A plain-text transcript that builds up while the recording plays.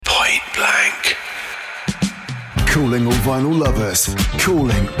Blank. Calling all vinyl lovers,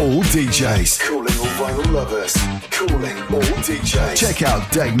 calling all DJs. Calling all vinyl lovers, calling all DJs. Check out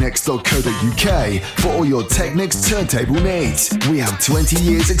technics.co.uk for all your Technics turntable needs. We have 20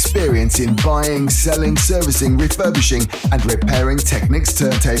 years experience in buying, selling, servicing, refurbishing and repairing Technics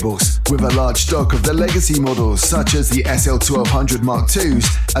turntables. With a large stock of the legacy models such as the SL1200 Mark IIs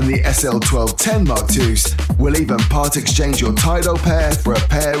and the SL1210 Mark IIs. We'll even part exchange your Tidal pair for a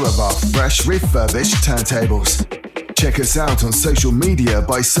pair of our fresh refurbished turntables. Check us out on social media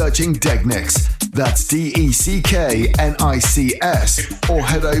by searching Technics. That's DECKNICS, or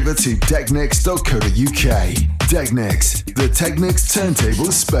head over to technics.co.uk. Technics, the Technics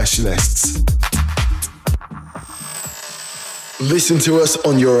turntable specialists. Listen to us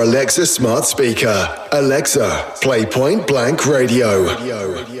on your Alexa smart speaker. Alexa, play Point Blank Radio.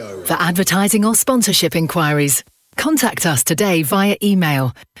 For advertising or sponsorship inquiries, contact us today via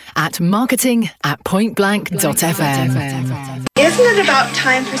email at marketing@pointblank.fm. Isn't it about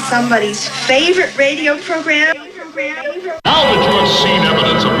time for somebody's favorite radio program? Now that you have seen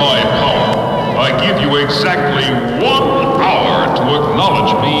evidence of my power, I give you exactly 1 hour to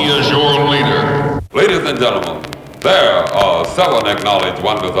acknowledge me as your leader. Ladies and gentlemen, there are 7 acknowledged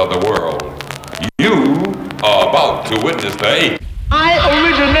wonders of the world. You are about to witness the 8th. I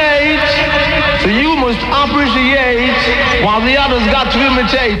originate, so you must appreciate, while the others got to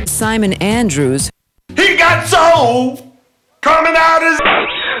imitate. Simon Andrews. He got soul coming out his...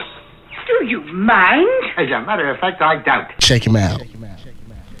 Do you mind? As a matter of fact, I doubt. Check him out.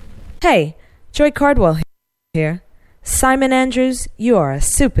 Hey, Joy Cardwell here. Simon Andrews, you are a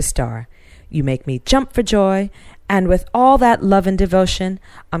superstar. You make me jump for joy, and with all that love and devotion,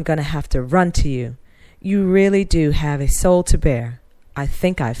 I'm gonna have to run to you. You really do have a soul to bear. I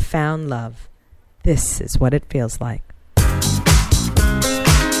think I've found love. This is what it feels like.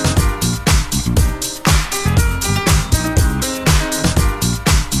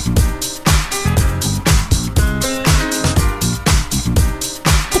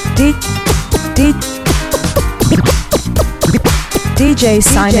 DJ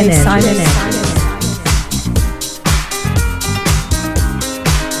Simon Andrews.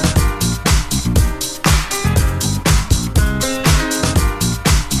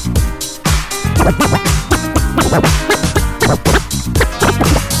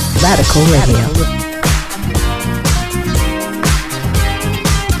 Radical Radio.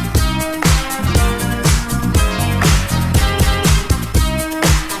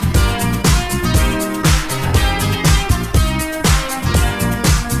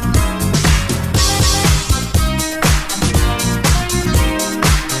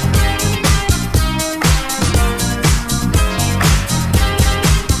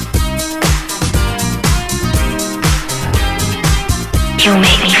 You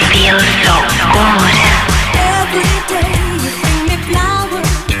make me feel so good. Every day you bring me flowers,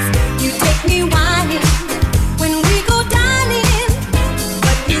 you take me whining when we go dining.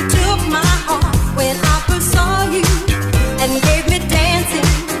 But you took my heart when I first saw you and gave me dancing,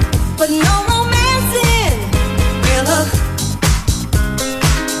 but no romancing. Real love.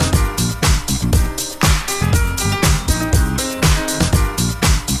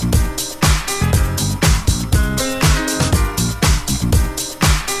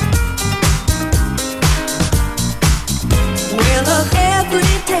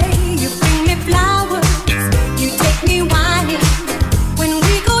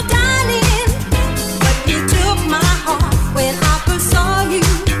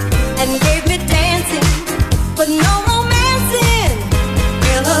 And gave me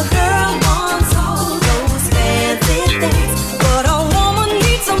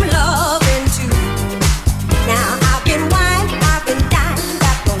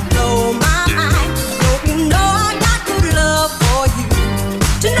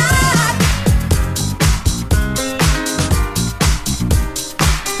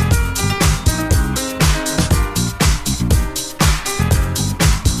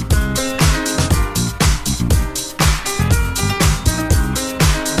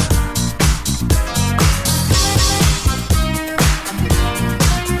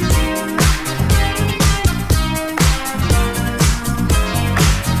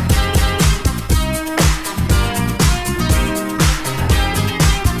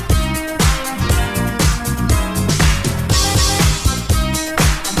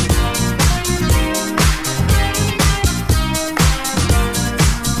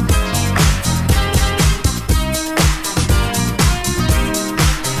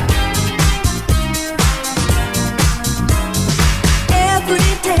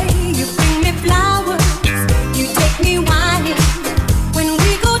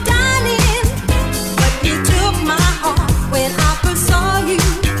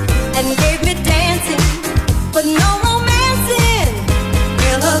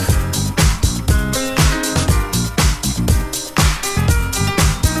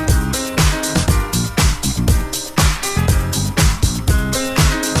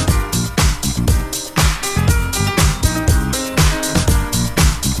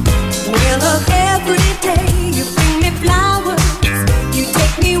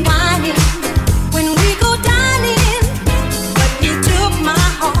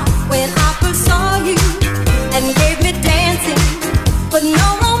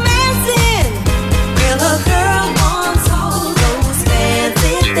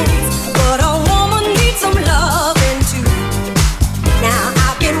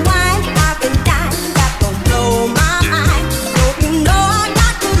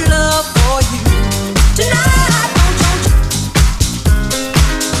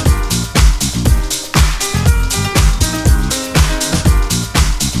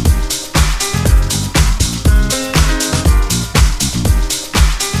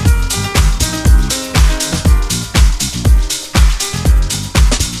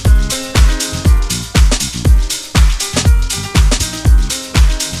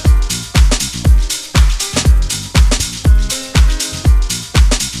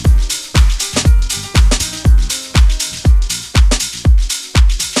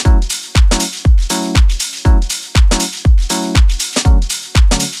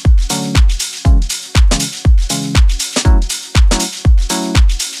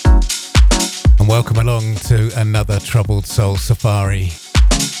another Troubled Soul Safari.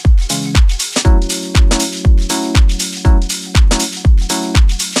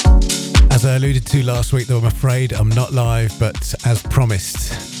 As I alluded to last week, though, I'm afraid I'm not live, but as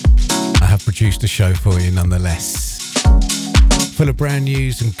promised, I have produced a show for you nonetheless. Full of brand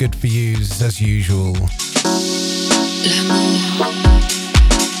news and good for yous as usual. L'amour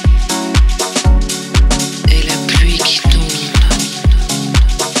et la pluie qui tombe.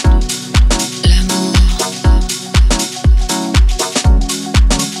 L'amour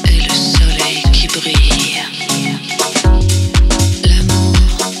et le soleil qui brille. L'amour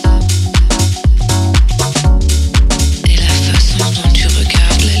et la façon dont tu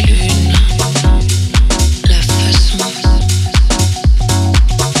regardes la lune. La façon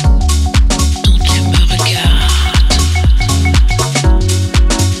dont tu me regardes.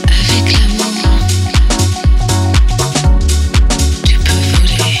 Avec l'amour, tu peux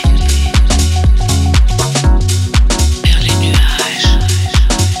voler vers les nuages.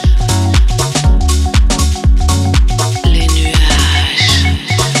 Les nuages.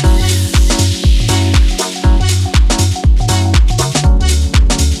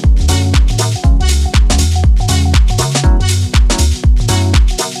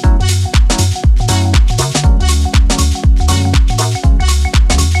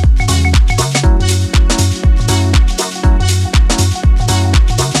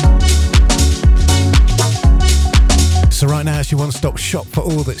 So right now it's your one-stop shop for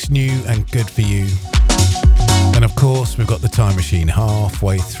all that's new and good for you. And of course, we've got the time machine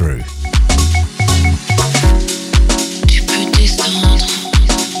halfway through. Tu peux descendre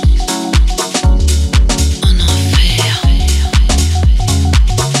en enfer.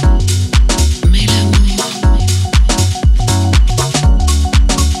 Mais l'amour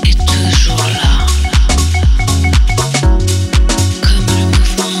est toujours là. Comme le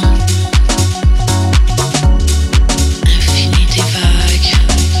mouvement infini des vagues.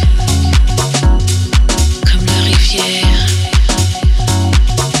 Comme la rivière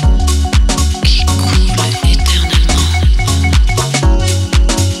qui coule éternellement.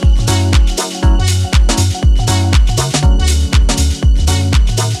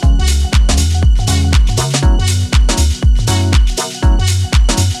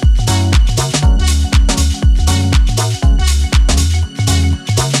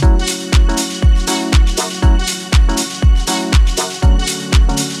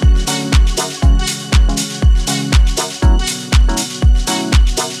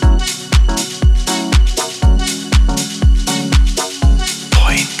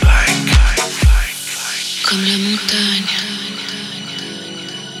 Comme la montagne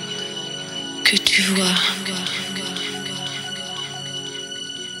que tu vois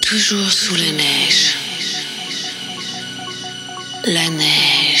toujours sous la neige. La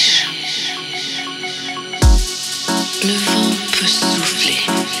neige. Le vent peut souffler.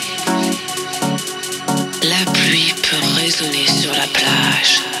 La pluie peut résonner sur la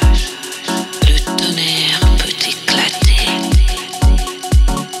plage. Le tonnerre peut éclater.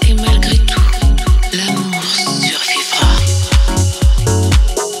 Et malgré tout, l'amour survivra.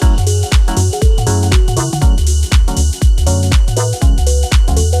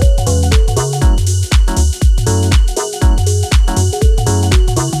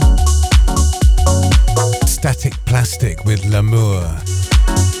 Static Plastic with L'amour.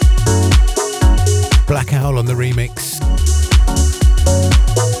 Black Owl on the remix.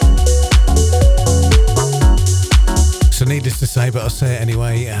 So needless to say, but I'll say it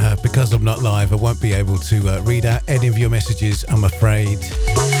anyway, because I'm not live, I won't be able to read out any of your messages, I'm afraid.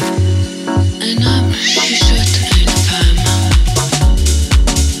 Un homme chuchote à une femme.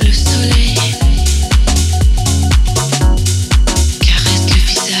 Le soleil caresse le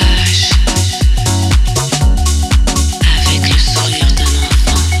visage avec le sourire d'un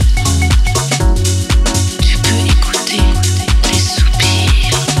enfant. Tu peux écouter les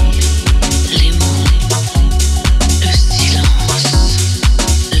soupirs, les mots, le silence,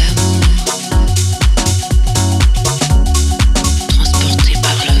 l'amour transporté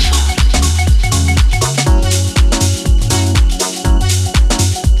par le vent.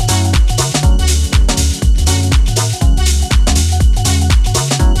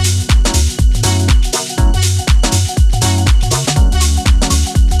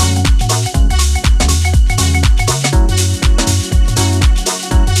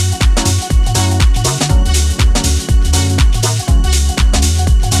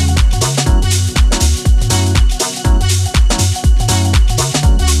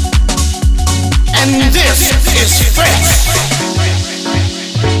 And this is fresh.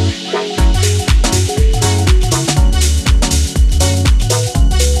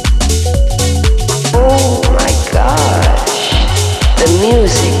 Oh my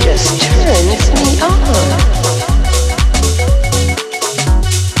music just turns me on.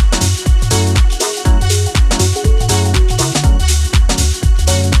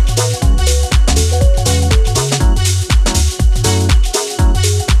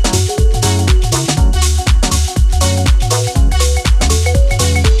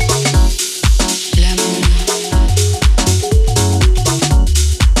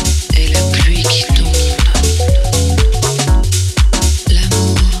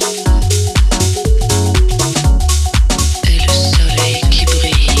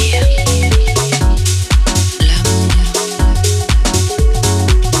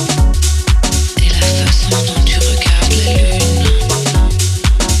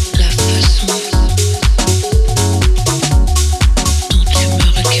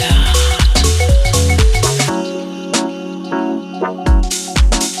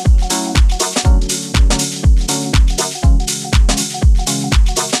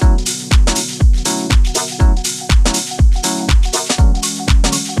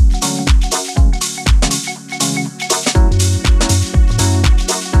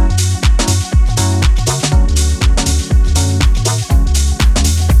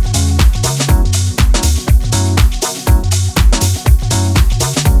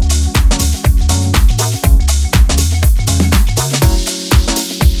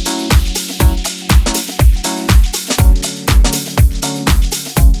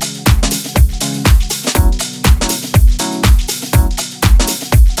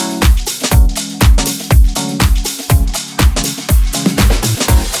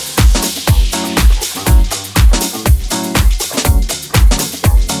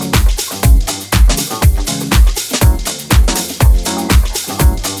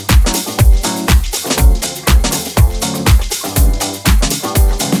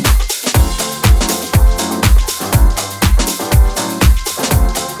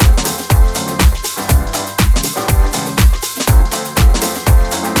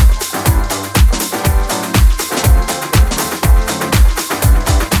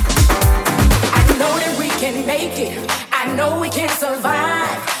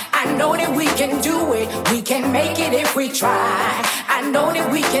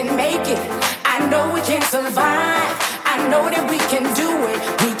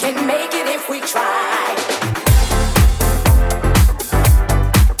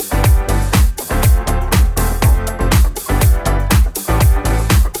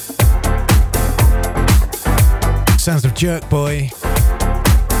 Sounds of Jerk Boy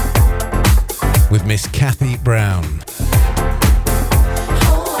with Miss Kathy Brown.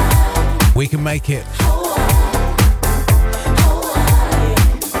 We can make it.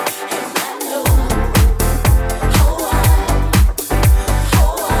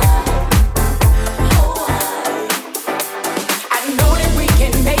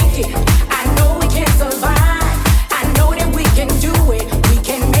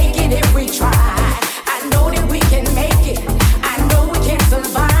 Try.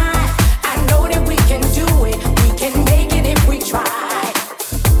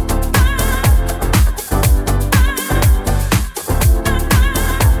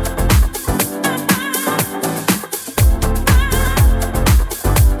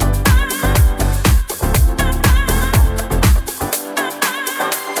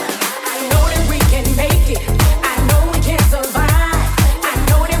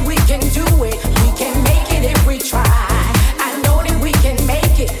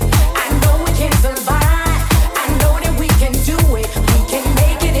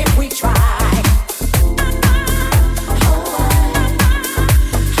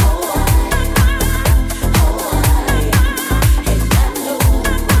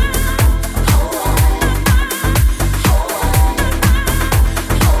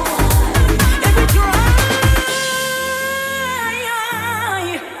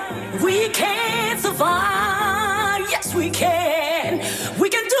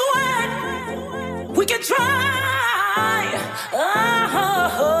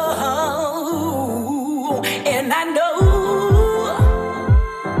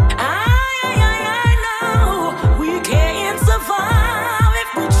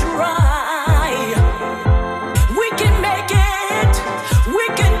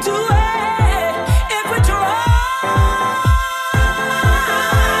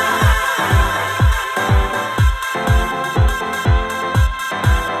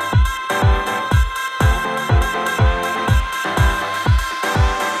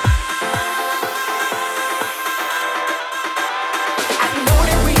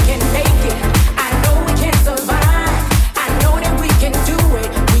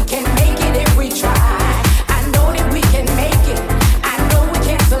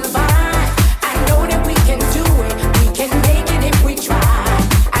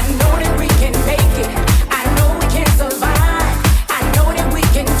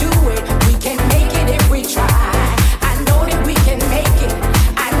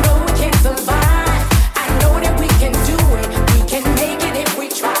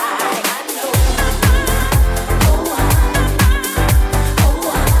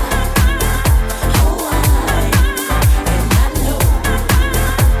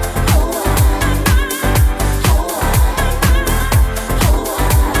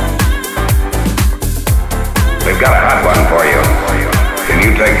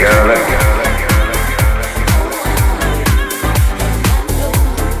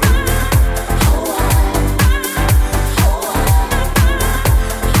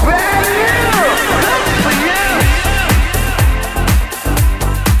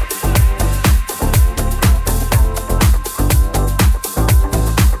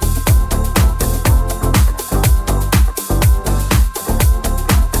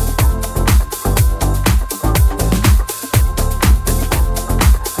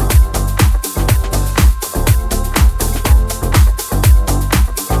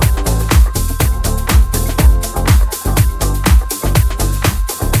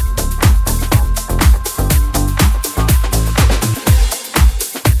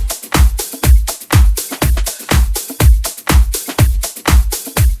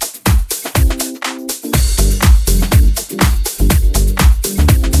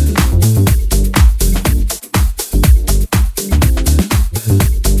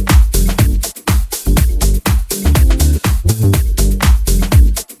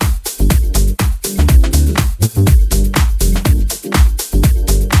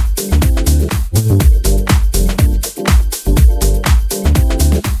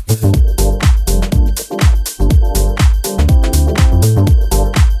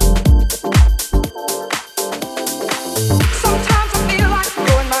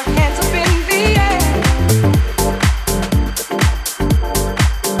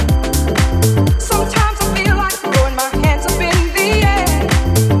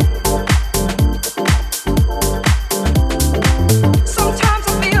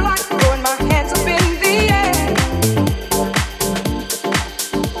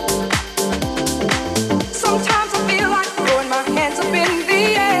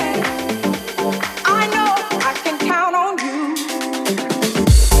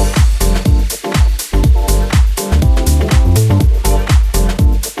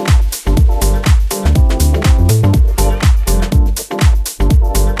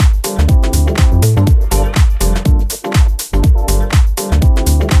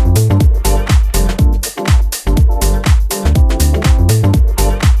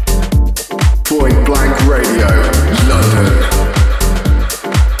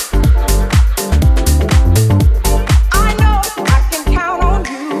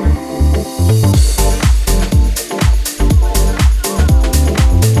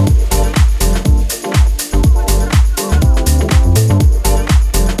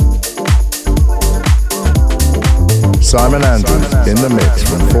 Simon Andrews in the mix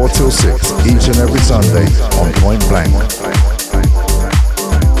from 4 till 6 each and every Sunday on Point Blank.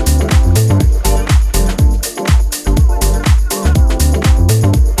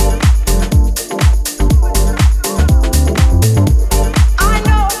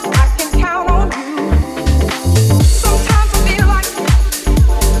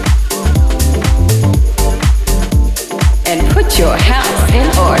 Your house in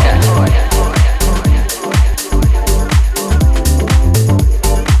order.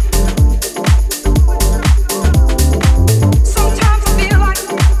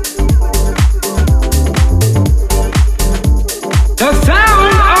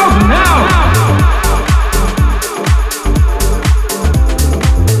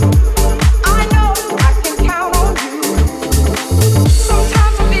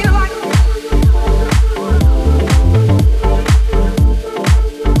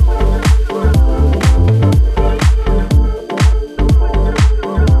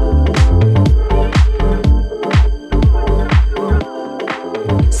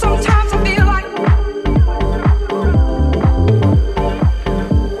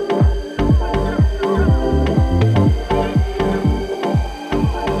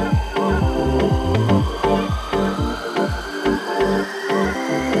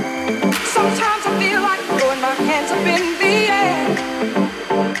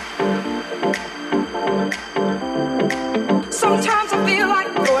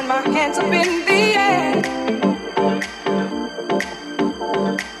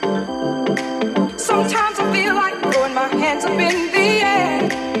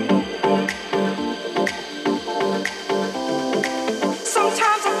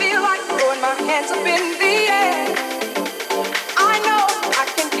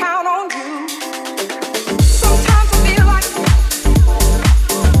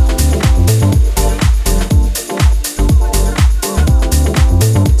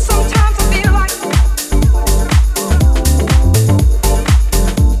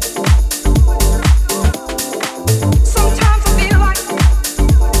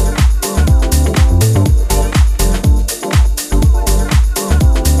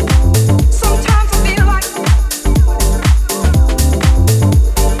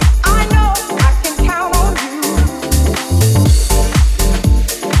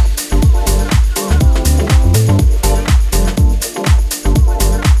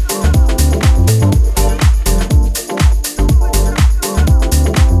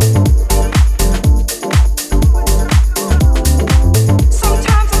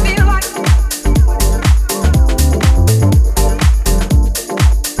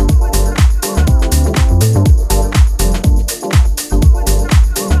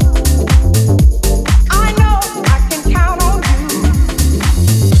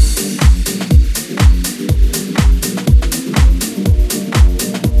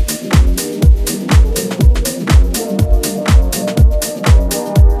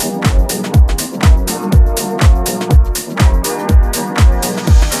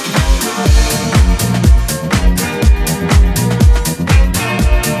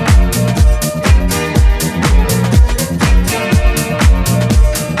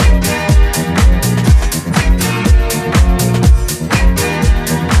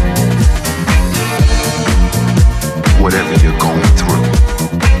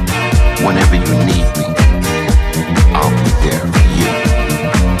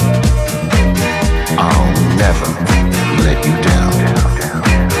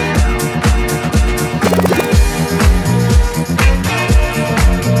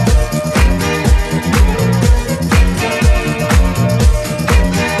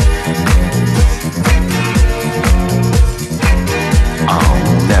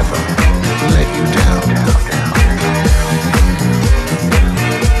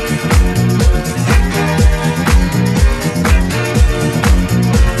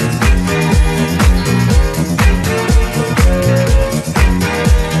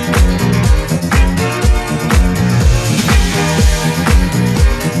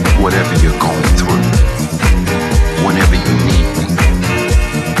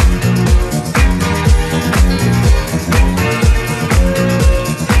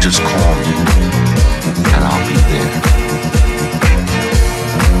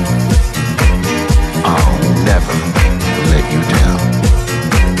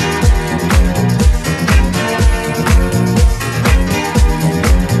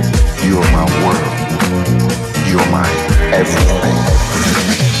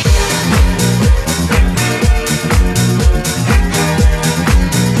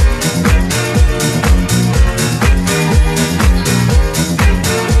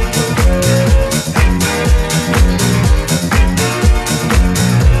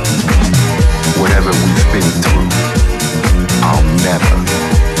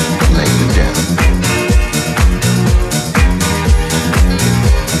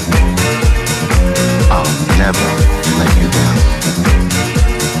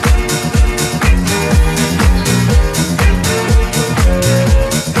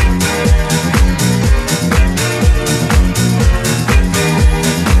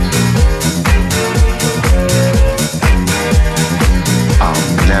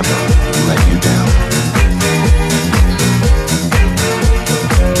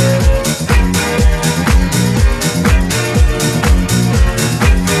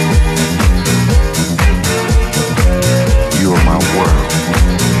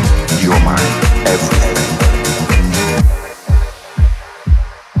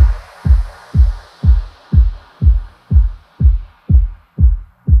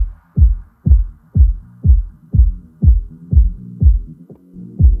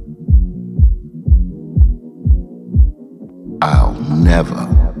 never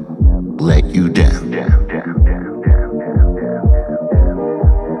let you down.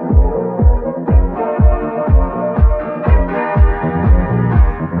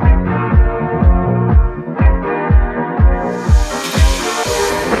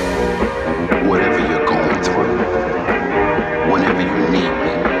 Whatever you're going through, whenever you need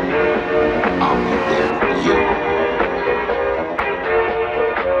me, I'll be there for you.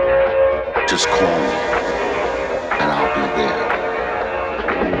 Just call me and I'll be there.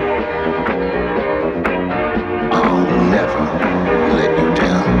 I'll never let you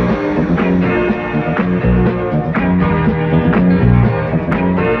down.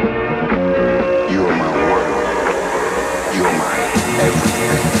 You're my world. You're my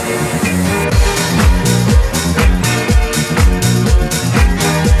everything.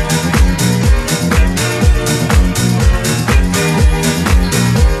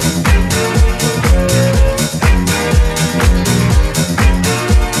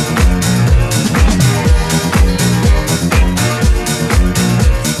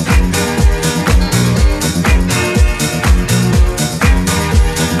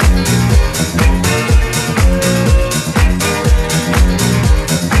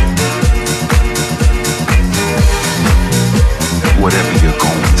 Whatever you're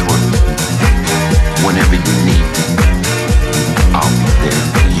going through, whenever you need me, I'll be there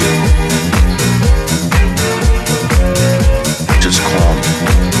for you. Just call me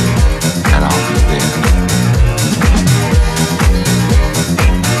and I'll be there.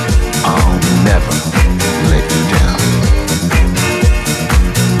 I'll never let you down.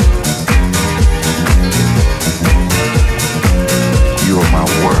 You're my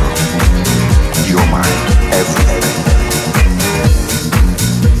world. You're my everything.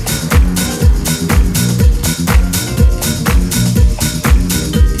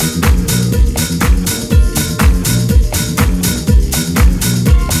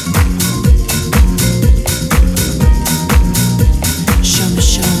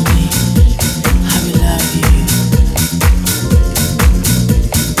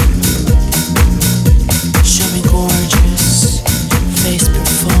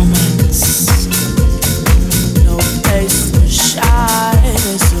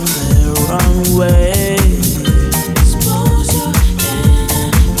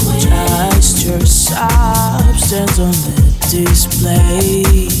 Substance on the display.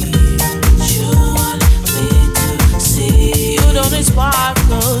 You want me to see. You don't need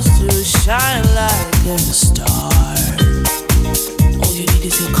sparkles to shine like a star. All you need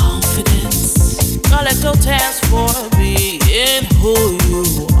is your confidence. Collect your test for being who you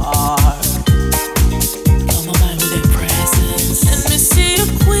are. Come on, mind with your presence. Let me see you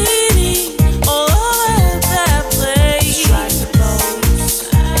queenie all over that place. Strike the pose.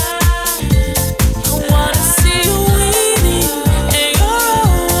 I wanna see you winning in your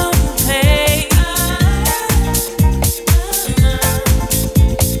own pace.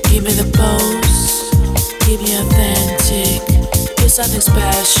 Give me the pose, keep me authentic. You're something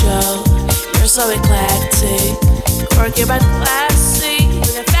special, you're so eclectic. Quirky but classy,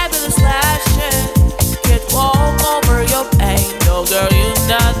 with a fabulous lashes. Can't walk over your pain, no girl, you're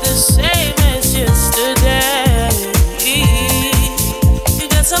not the same as yesterday. You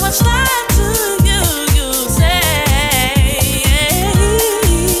got so much life to you, you say.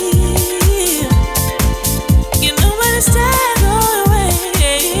 You know when it's time away.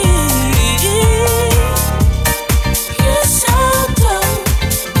 You're so dope,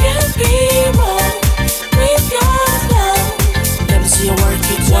 can't be wrong with your love. Let me see you work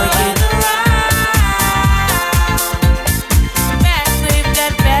it, work it. Backflip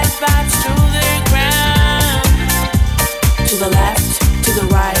that bad vibes through the ground. To the left, to the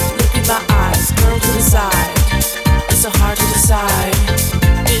right, look in my eyes, girl to the side. It's so hard to decide.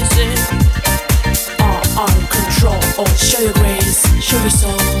 Is it on control or show your grace, show your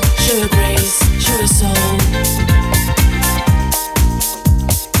soul, show your grace, show your soul?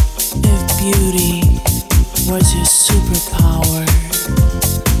 If beauty was your superpower,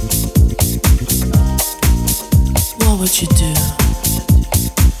 what would you do?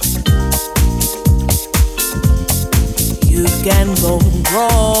 You can go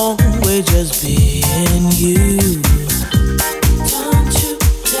wrong with just being you. Don't you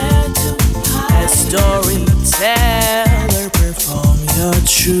dare to hide. As storyteller, perform your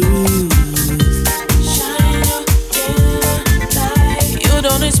truth. Shine your inner light. You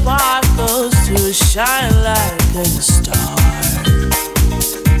don't need sparkles to shine like a star.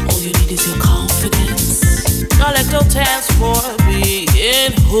 All you need is your confidence. Collect your test for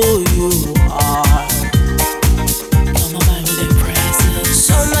being who you are. Come on, mind with your presence.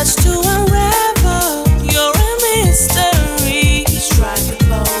 So much to unravel. You're a mystery. Strike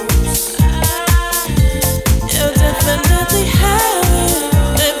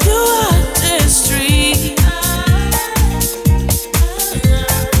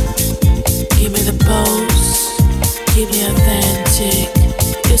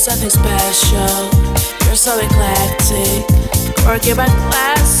Quirky but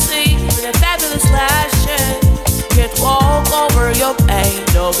classy, with a fabulous lashes. Can't walk over your pain.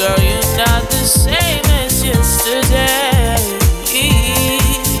 No, girl, you're not the same as yesterday.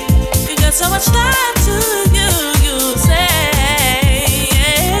 You got so much time to you say.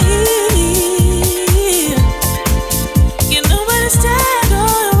 You know what it's time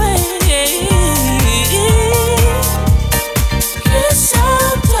away. You're so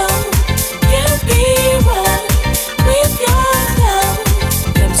dumb, can't be wrong with your love.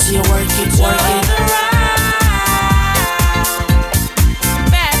 Let me see you work it.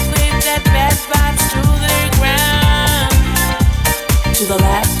 Backflip that bad vibes to the ground. To the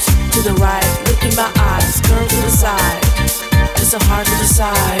left, to the right, look in my eyes, girl to the side. It's so hard to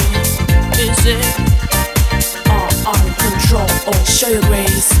decide. Is it on control? Oh, show your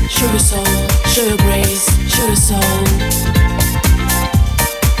grace, show your soul, show your grace, show your soul.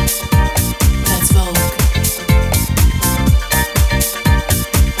 Let's vogue.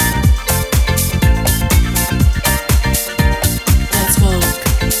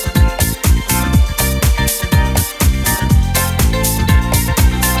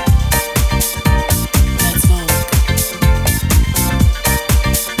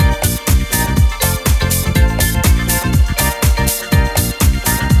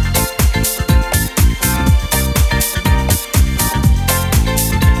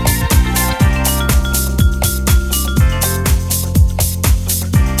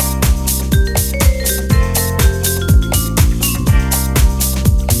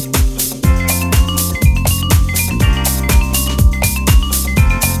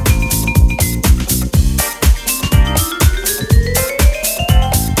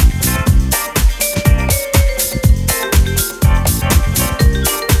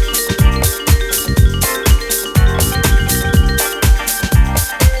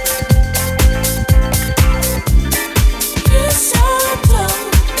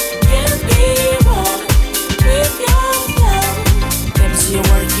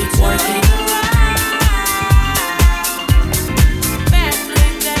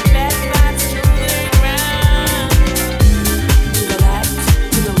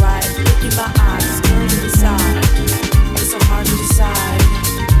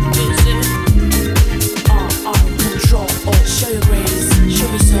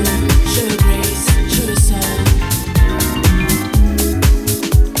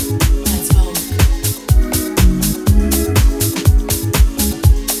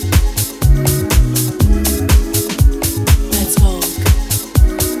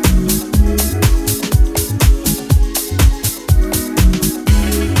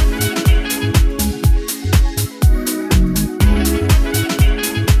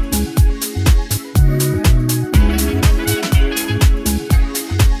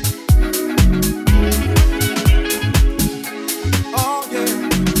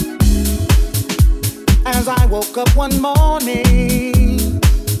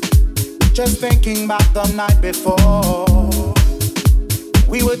 The night before,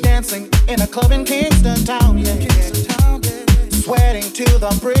 we were dancing in a club in Kingston Town, yeah. Sweating till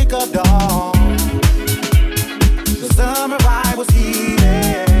the break of dawn. The summer vibe was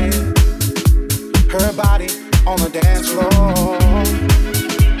heated, her body on the dance floor.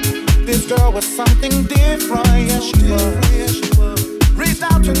 This girl was something different, yeah, she was. Reached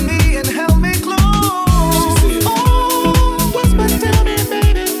out to me and held me close. Oh, whisper, tell me,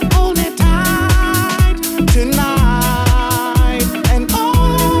 baby, hold it tight tonight. And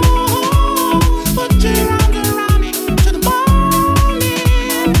oh, put your arms around me to the morning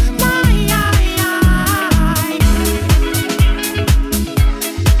light.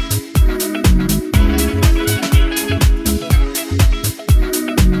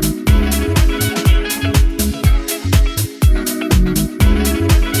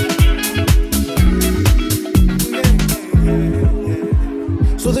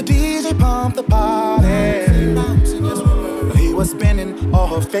 So the DJ pumped the party. He was spinning all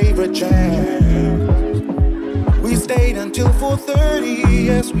her favorite jams. We stayed until 4:30,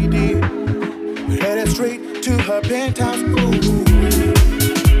 yes we did. We headed straight to her penthouse. Ooh.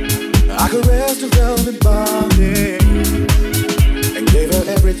 I caressed her velvet body and gave her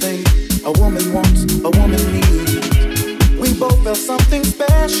everything a woman wants, a woman needs. We both felt something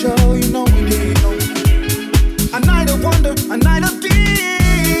special, you know we did. A night of wonder, a night of deed.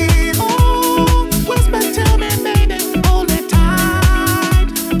 Oh, whisper, tell me, baby, hold it tight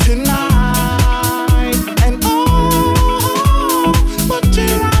tonight. And oh, put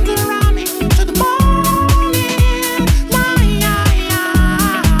your arms around me to the morning light.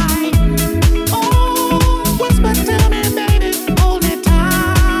 Oh, whisper, tell me, baby, hold it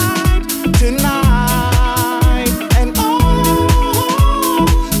tight tonight. And oh,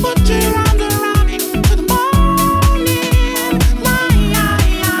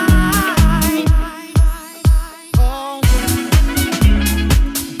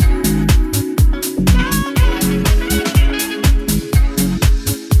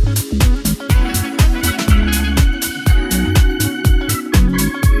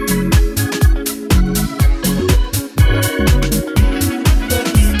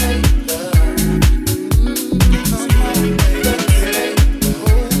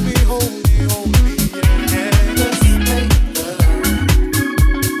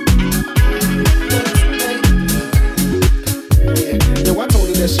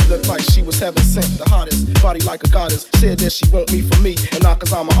 care that she want me for me, and not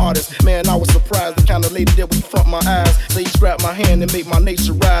cause I'm an artist. Man, I was surprised, the kind of lady that would front my eyes. Ladies grabbed my hand and made my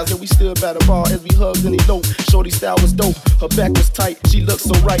nature rise. And we stood by the bar as we hugged and eloped. Shorty style was dope, her back was tight, she looked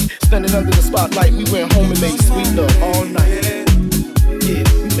so right. Standing under the spotlight, we went home and made sweet love all night. Yeah,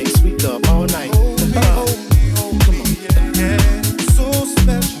 we made sweet love all night. Come on. So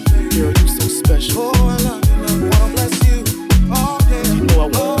special, girl, you so special. Oh, I love you, I wanna bless you. Oh, yeah. You know I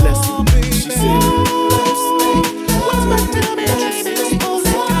wanna bless you. She said, whisper to me, baby, hold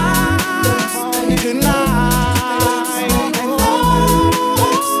it tight tonight.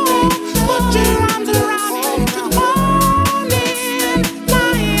 Put your arms around me till the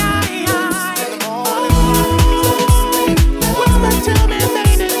morning light. Whisper to me,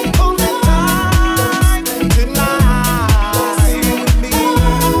 baby, hold it tight tonight.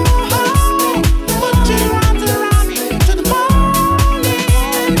 Put your arms around me till the morning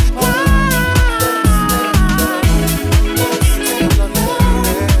light.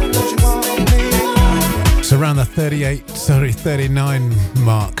 It's around the 39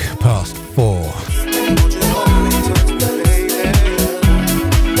 mark past 4.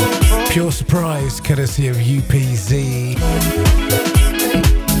 Pure surprise, courtesy of UPZ.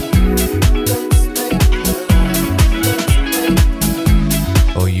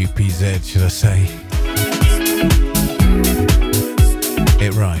 Or UPZ, should I say.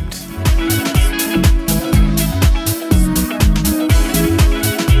 It rhymed.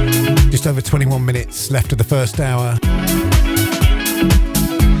 Just over 21 minutes left of the first hour.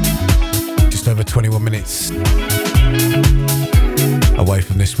 Just over 21 minutes away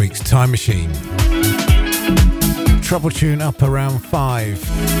from this week's Time Machine. Trouble tune up around 5.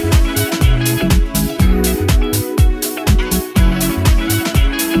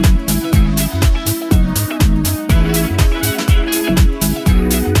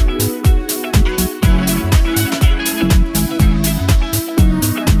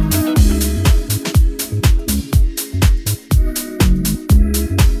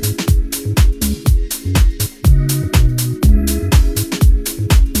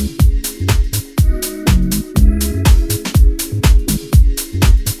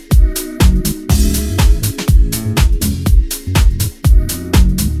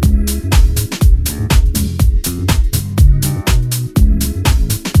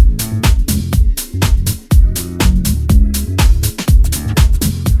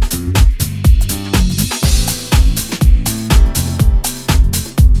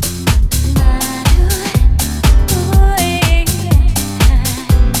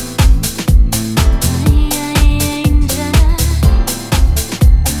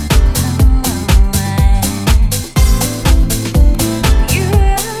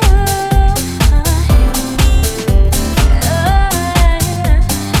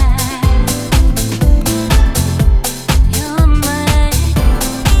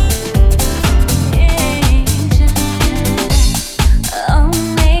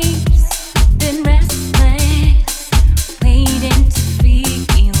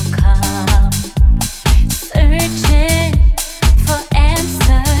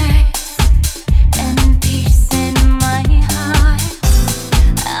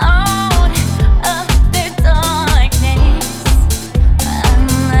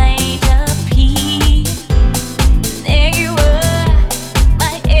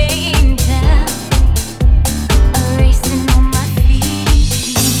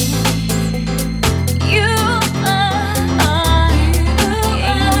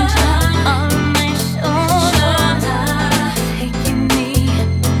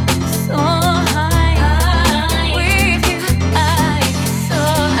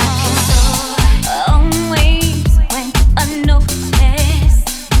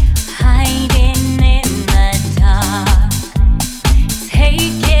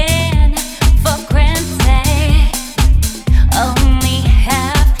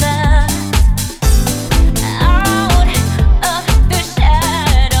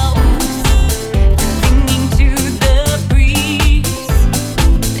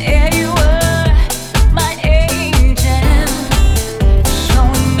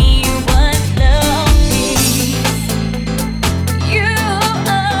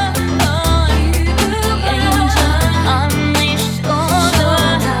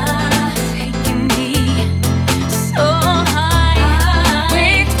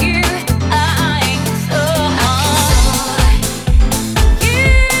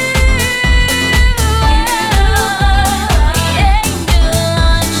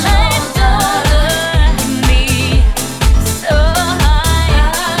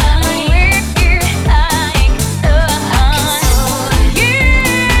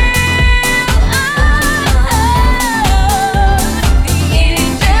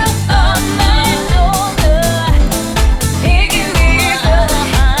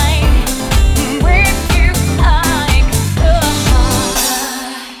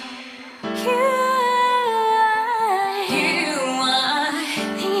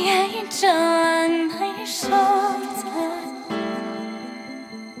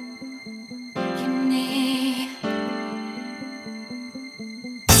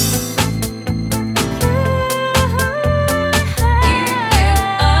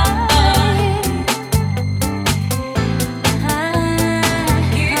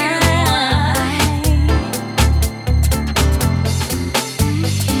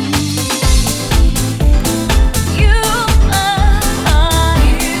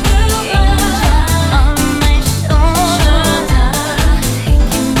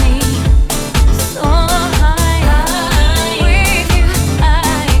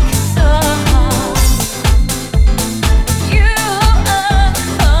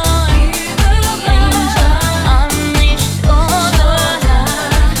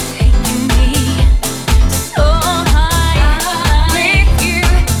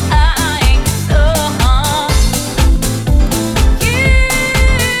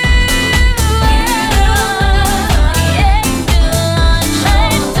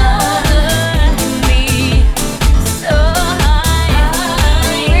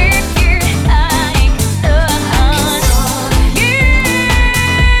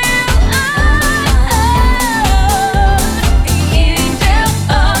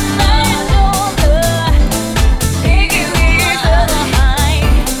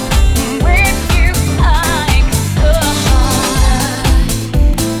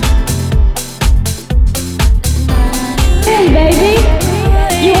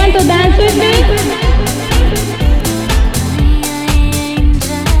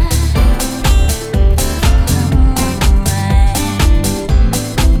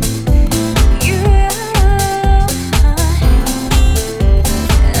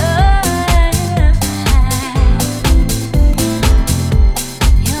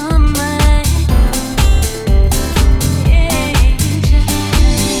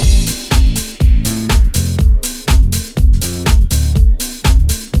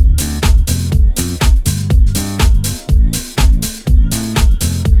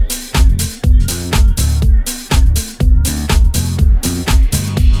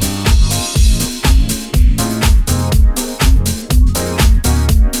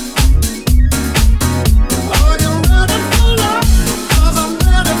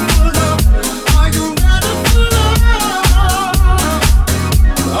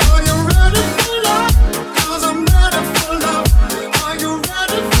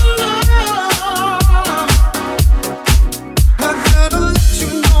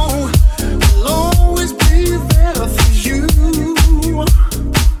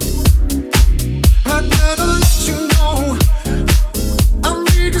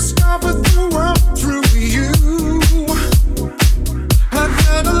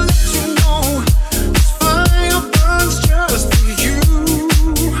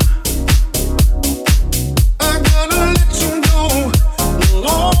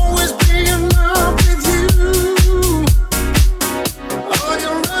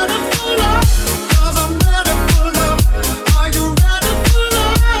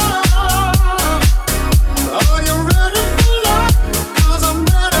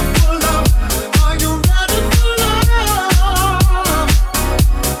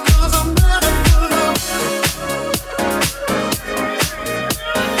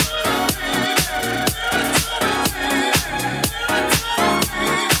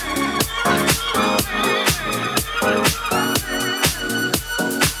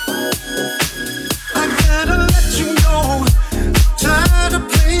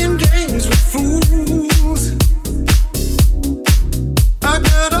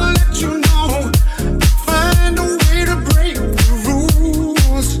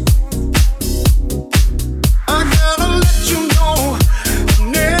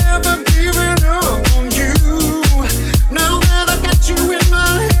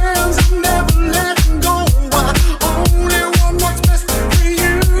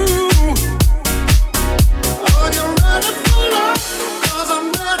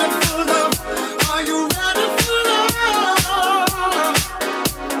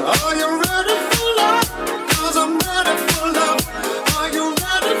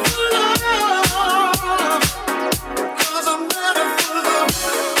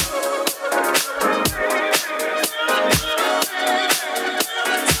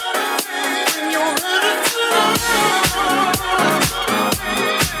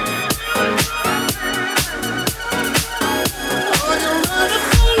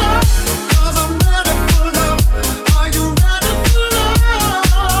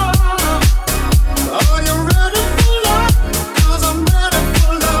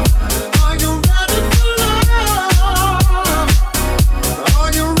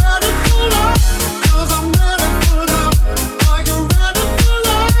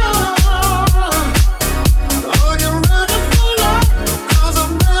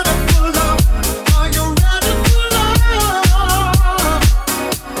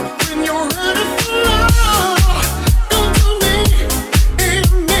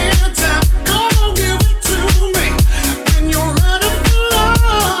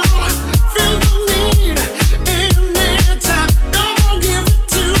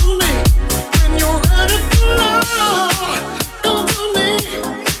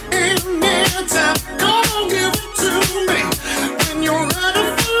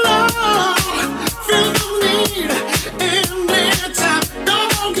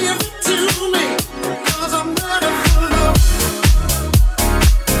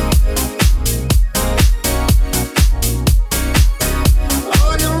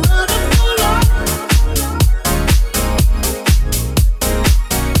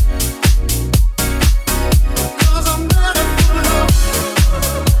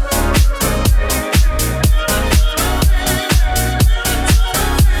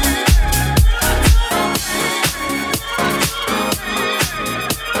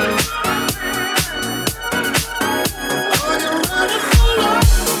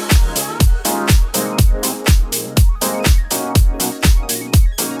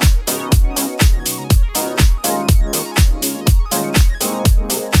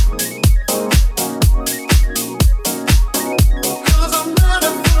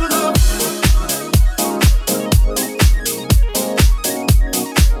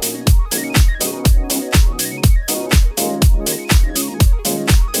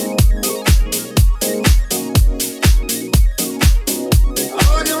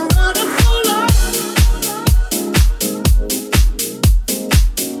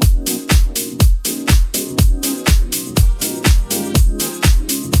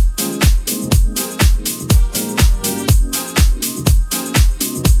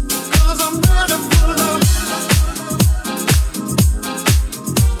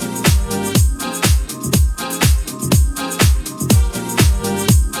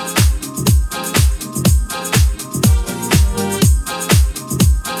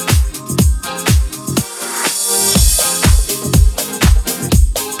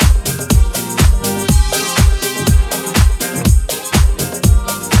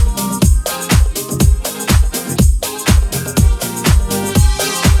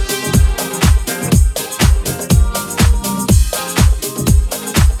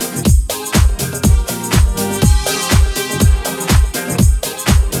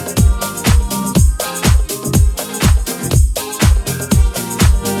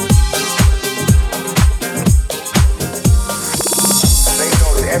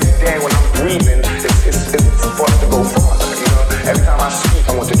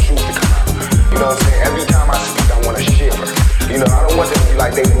 want the truth to come out. You know what I'm saying? Every time I speak, I want to shiver. You know, I don't want them to be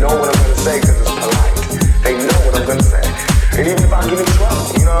like they know what I'm gonna say because it's polite. They know what I'm gonna say. And even if I get in trouble,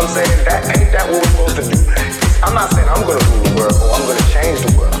 you know what I'm saying? Ain't that what we're supposed to do? I'm not saying I'm gonna rule the world or I'm gonna change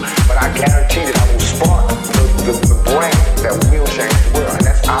the world, but I guarantee that I will spark the brain that will change the world, and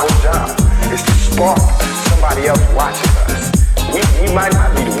that's our job. Is to spark somebody else watching us. We might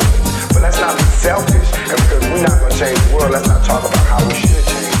not be the ones, but let's not be selfish. And because we're not gonna change the world, let's not talk about how we should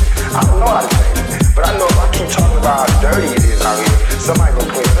change it. I don't know how to change it, but I know if I keep talking about how dirty it is out here, somebody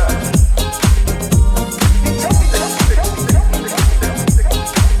gonna clean it up.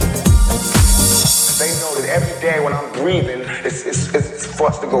 They know that every day when I'm breathing, it's for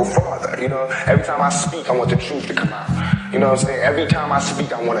us to go farther. You know, every time I speak, I want the truth to come out. You know what I'm saying? Every time I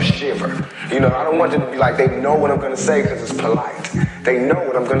speak, I want to shiver. You know, I don't want them to be like they know what I'm going to say because it's polite. They know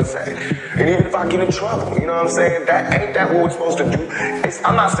what I'm going to say. And even if I get in trouble, you know what I'm saying? Ain't that what we're supposed to do?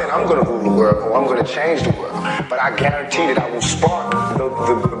 I'm not saying I'm going to rule the world or I'm going to change the world, but I guarantee that I will spark the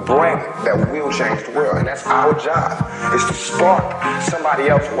brain that will change the world. And that's our job, is to spark somebody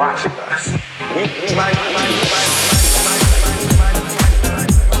else watching us. We might.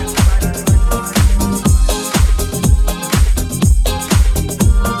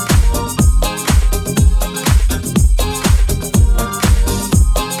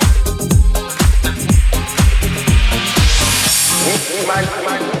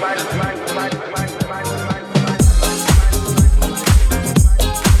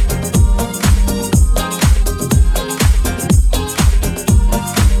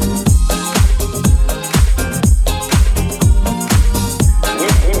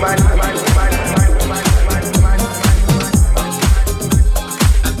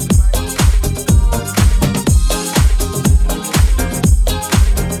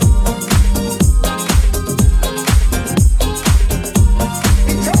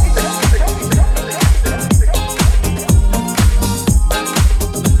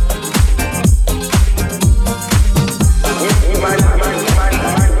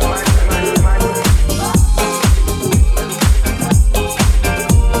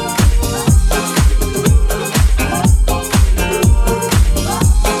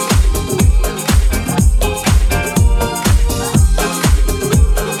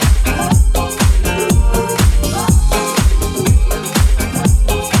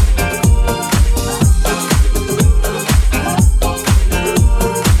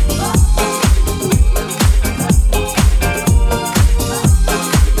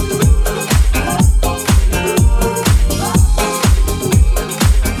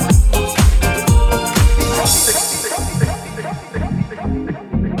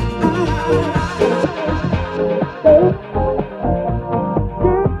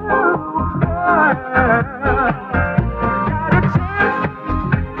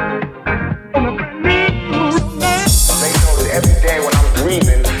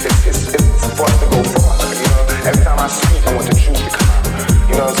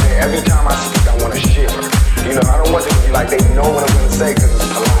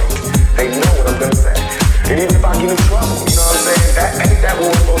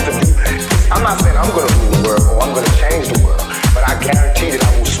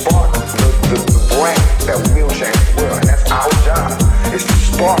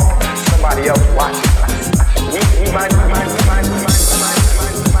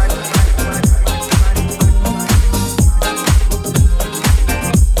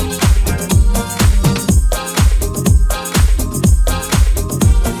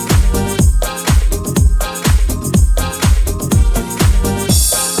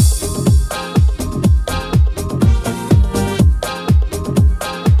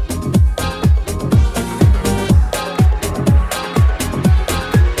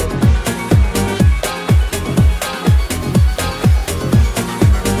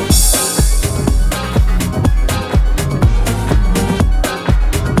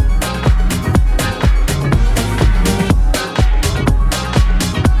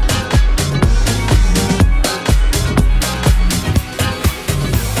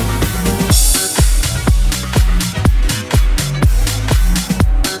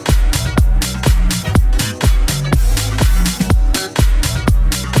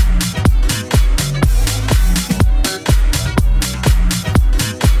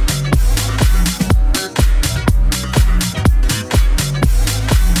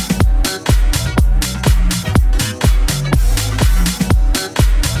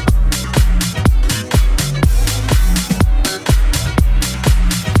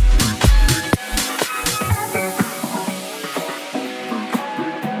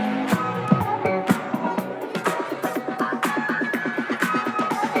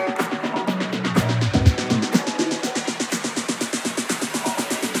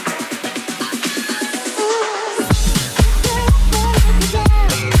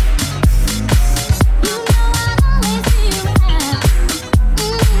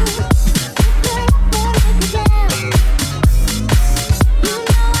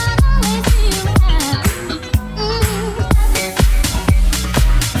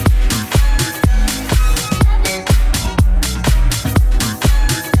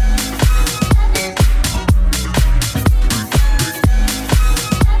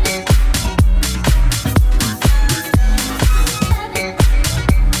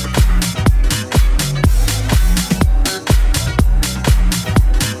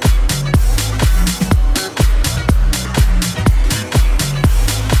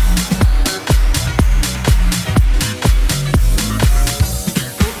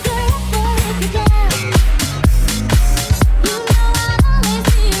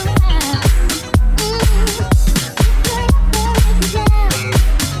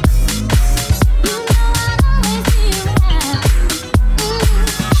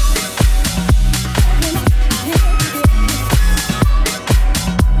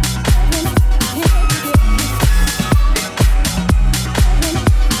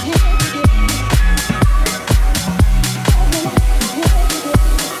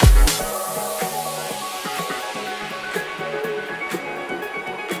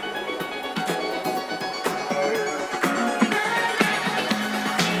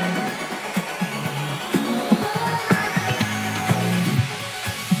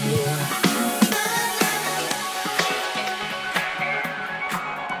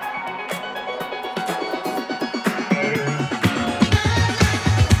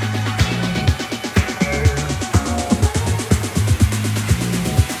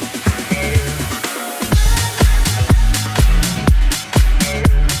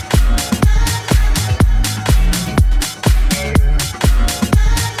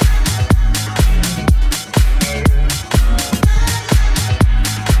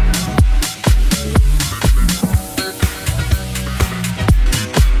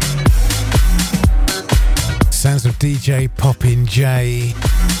 of DJ Poppin' J.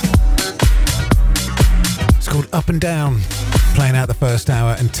 It's called Up and Down, playing out the first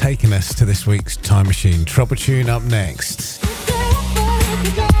hour and taking us to this week's Time Machine. Trouble Tune up next.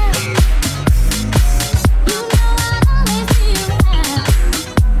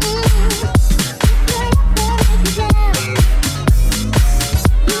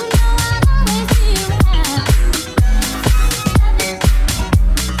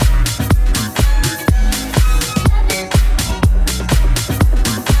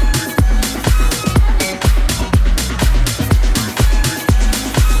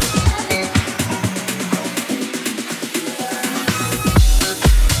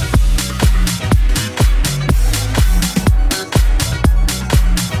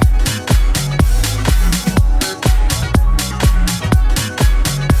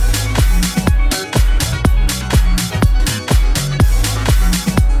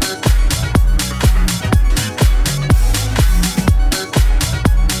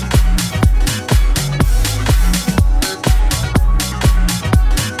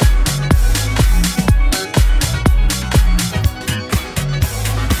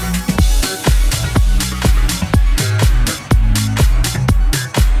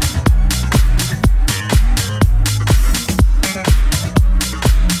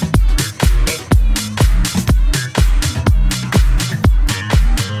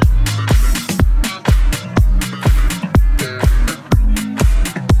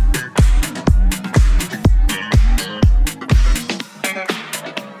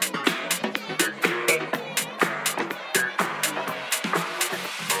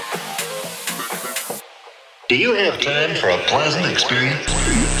 Do you have time for a pleasant experience?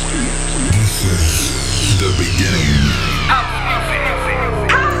 This is the beginning.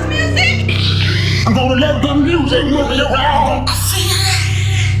 House music! I'm gonna let the music move you around.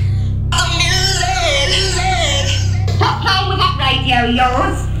 Stop playing with that radio of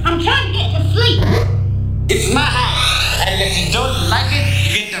yours. I'm trying to get to sleep. It's my house, and if you don't like it,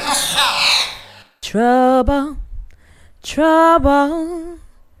 get the fuck out. Trouble, trouble,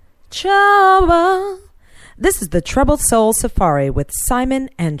 trouble. This is the Troubled Soul Safari with Simon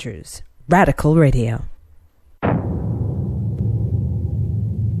Andrews, Radical Radio. And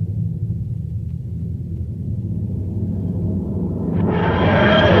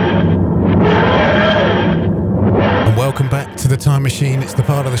welcome back to the Time Machine. It's the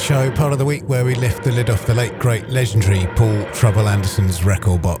part of the show, part of the week where we lift the lid off the late, great, legendary Paul Trouble Anderson's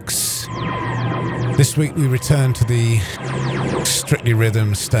record box. This week we return to the Strictly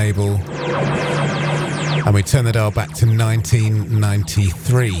Rhythm stable. And we turn the dial back to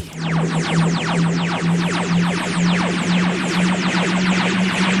 1993.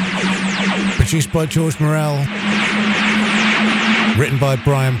 Produced by George Morel. Written by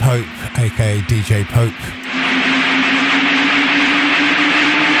Brian Pope, aka DJ Pope.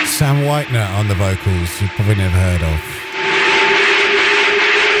 Sam Whitener on the vocals, you've probably never heard of.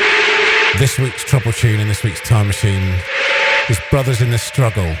 This week's Trouble Tune in this week's Time Machine is Brothers in the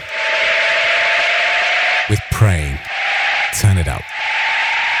Struggle with Praying. Turn it up.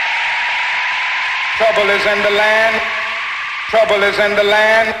 Trouble is in the land. Trouble is in the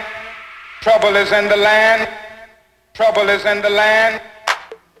land. Trouble is in the land. Trouble is in the land.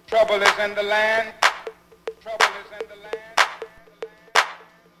 Trouble is in the land. Trouble is in the land.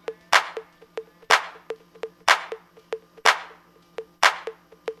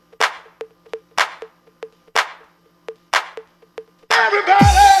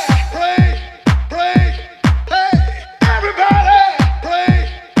 Everybody!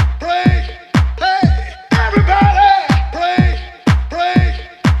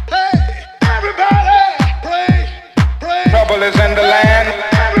 Trouble is in the land. Everybody, praise, praise,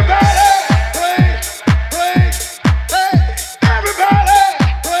 hey. Everybody, praise, praise, hey. Everybody,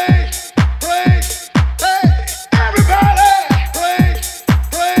 praise, praise,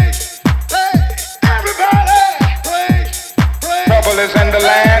 hey. Everybody, praise, praise. Trouble is in the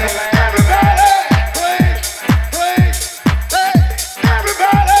land. Everybody, praise, praise, hey.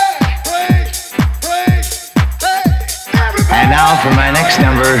 Everybody, praise, praise, hey. Everybody. And now for my next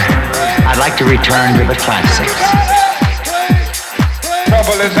number, I'd like to return to the classics.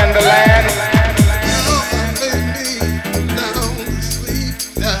 Trouble is in the land.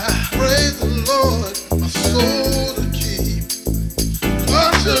 Praise the Lord, my soul to keep.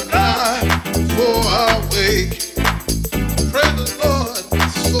 What should I before I wake? Praise the Lord, my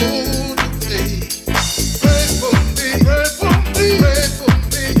soul to take. Pray for me, pray for me, pray for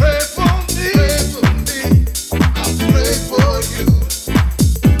me, pray for me, pray for me. I'll pray for you.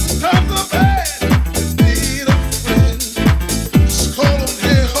 Come the bad, need a friend. Just call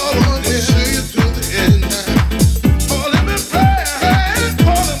on here, say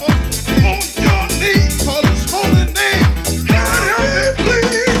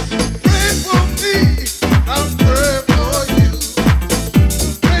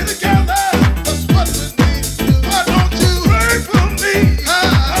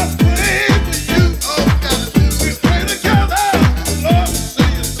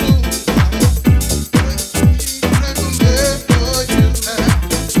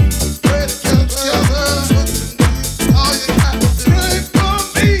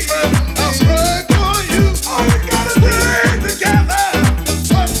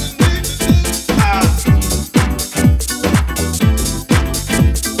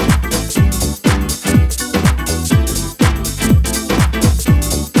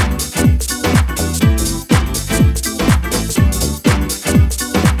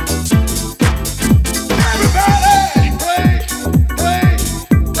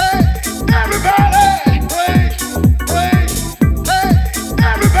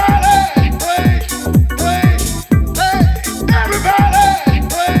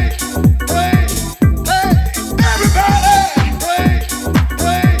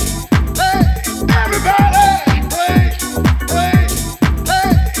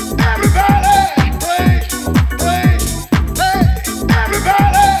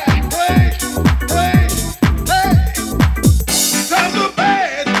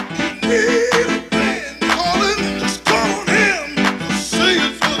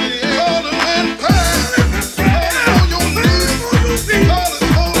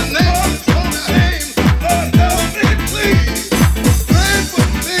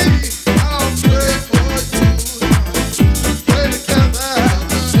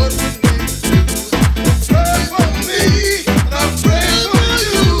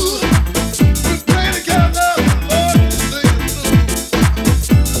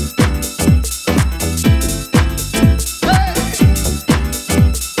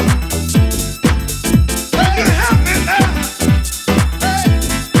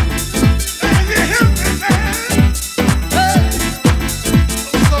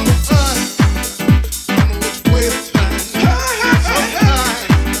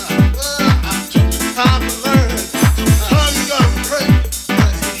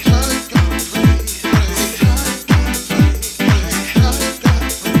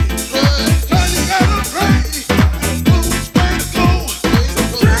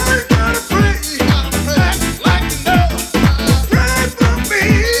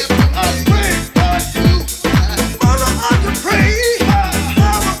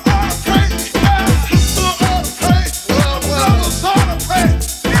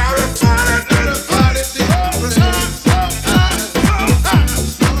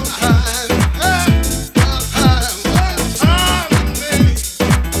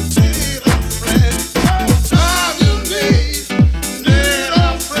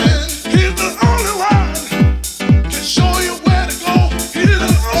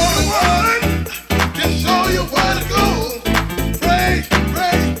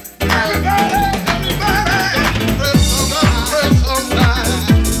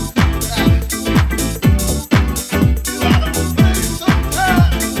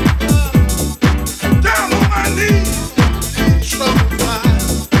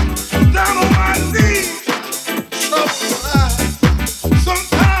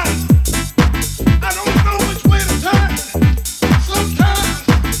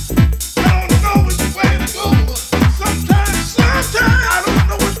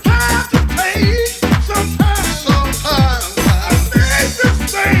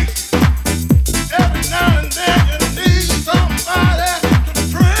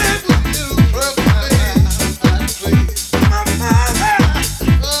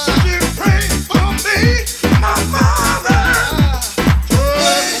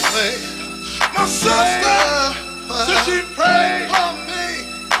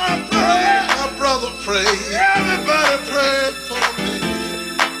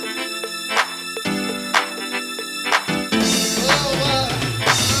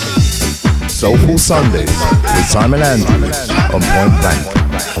Soulful Sundays with Simon Andrews on Point Blank.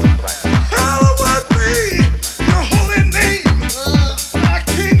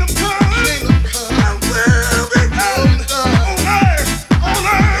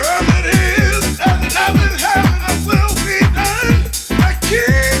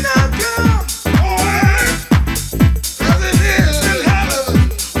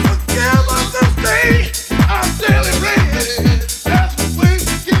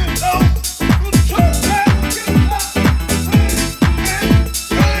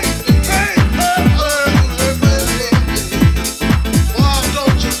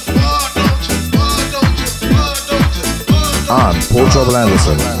 I'm Paul Trouble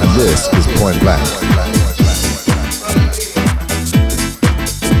Anderson, and this is Point Blank.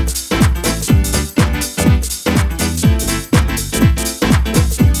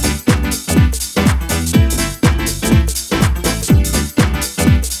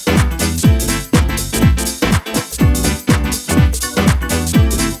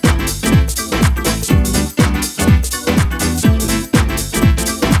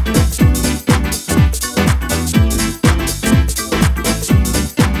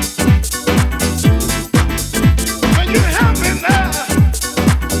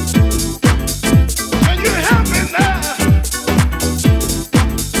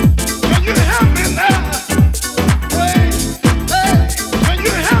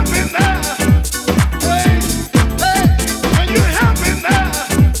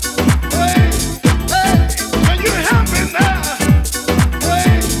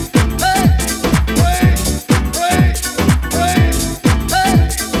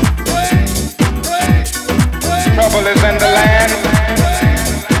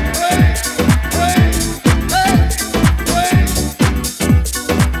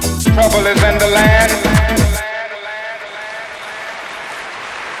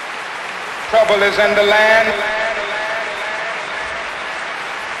 In the land.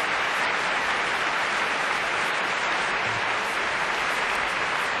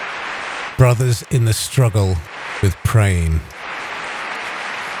 Brothers in the Struggle with Praying.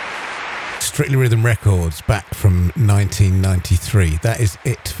 Strictly Rhythm Records, back from 1993. That is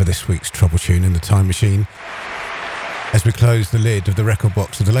it for this week's Trouble Tune in the Time Machine. As we close the lid of the record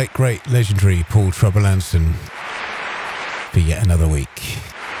box of the late, great, legendary Paul Trouble Anderson for yet another week.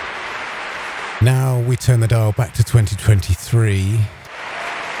 Now we turn the dial back to 2023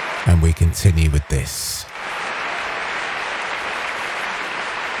 and we continue with this.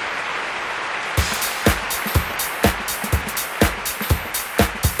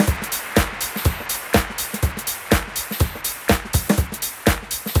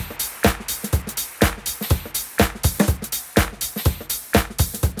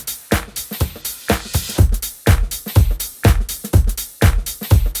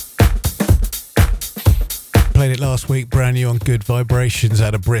 Played it last week, brand new on Good Vibrations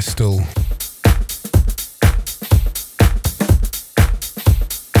out of Bristol.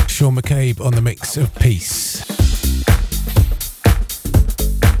 Sean McCabe on the mix of Peace.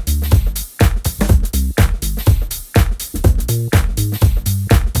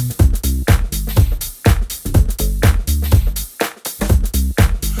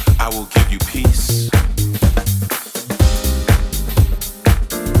 I will give you peace.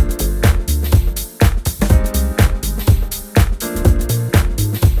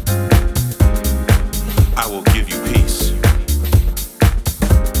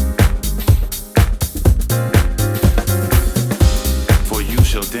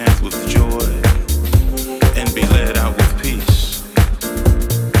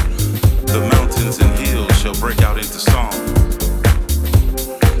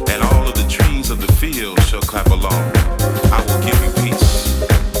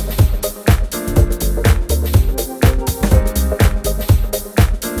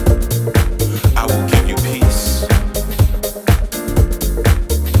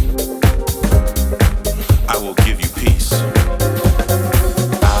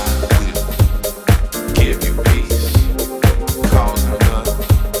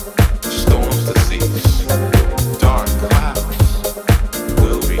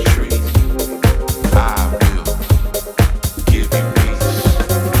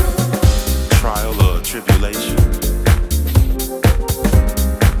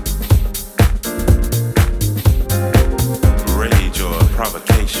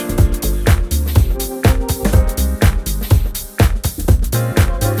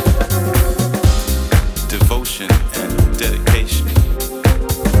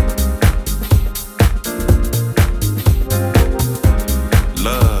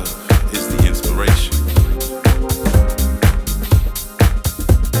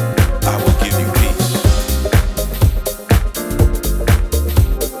 I will give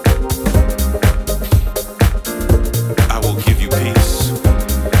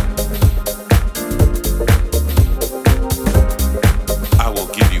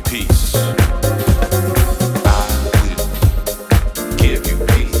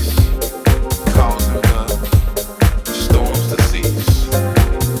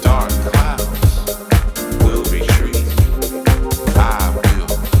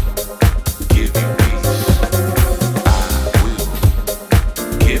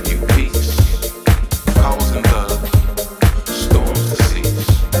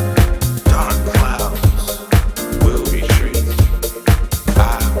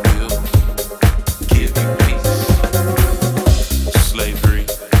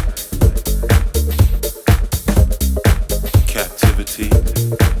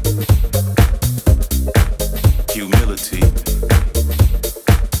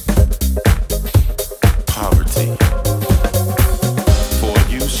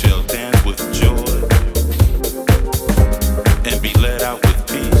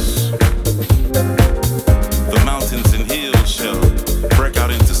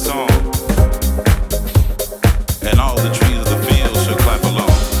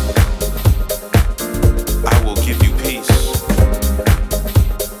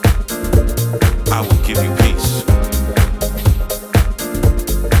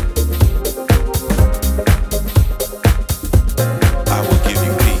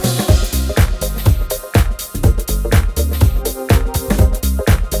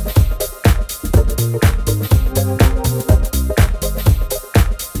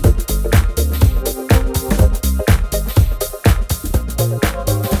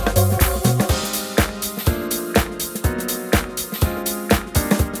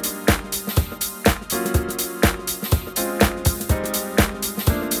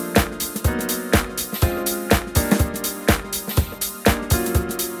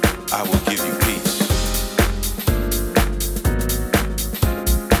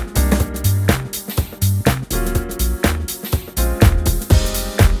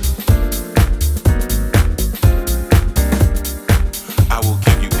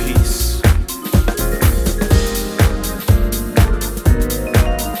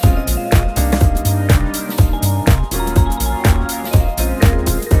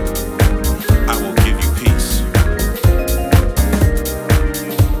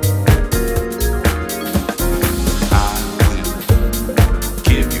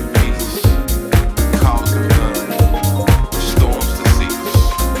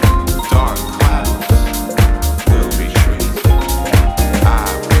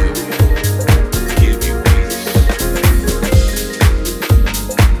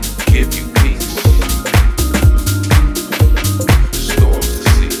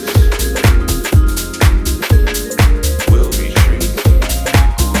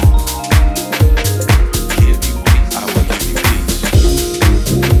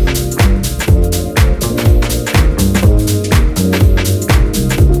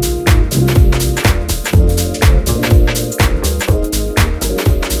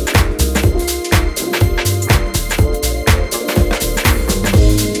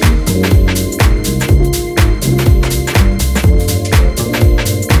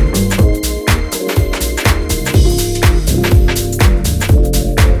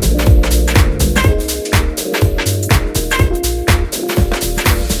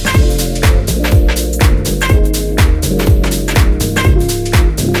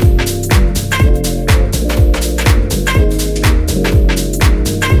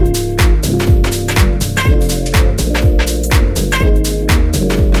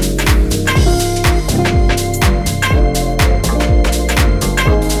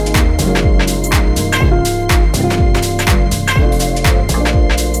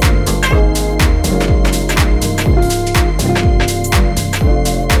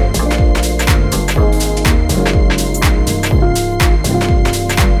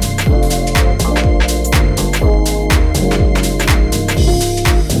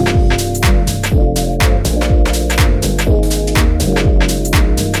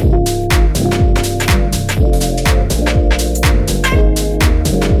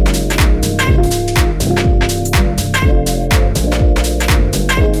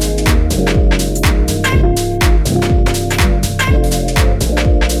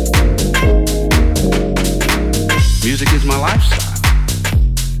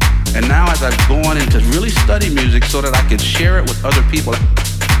to really study music so that I could share it with other people,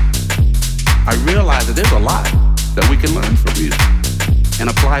 I realized that there's a lot that we can learn from music and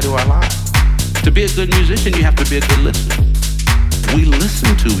apply to our lives. To be a good musician, you have to be a good listener. We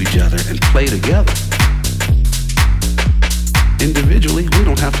listen to each other and play together. Individually, we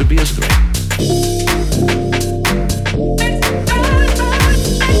don't have to be as great.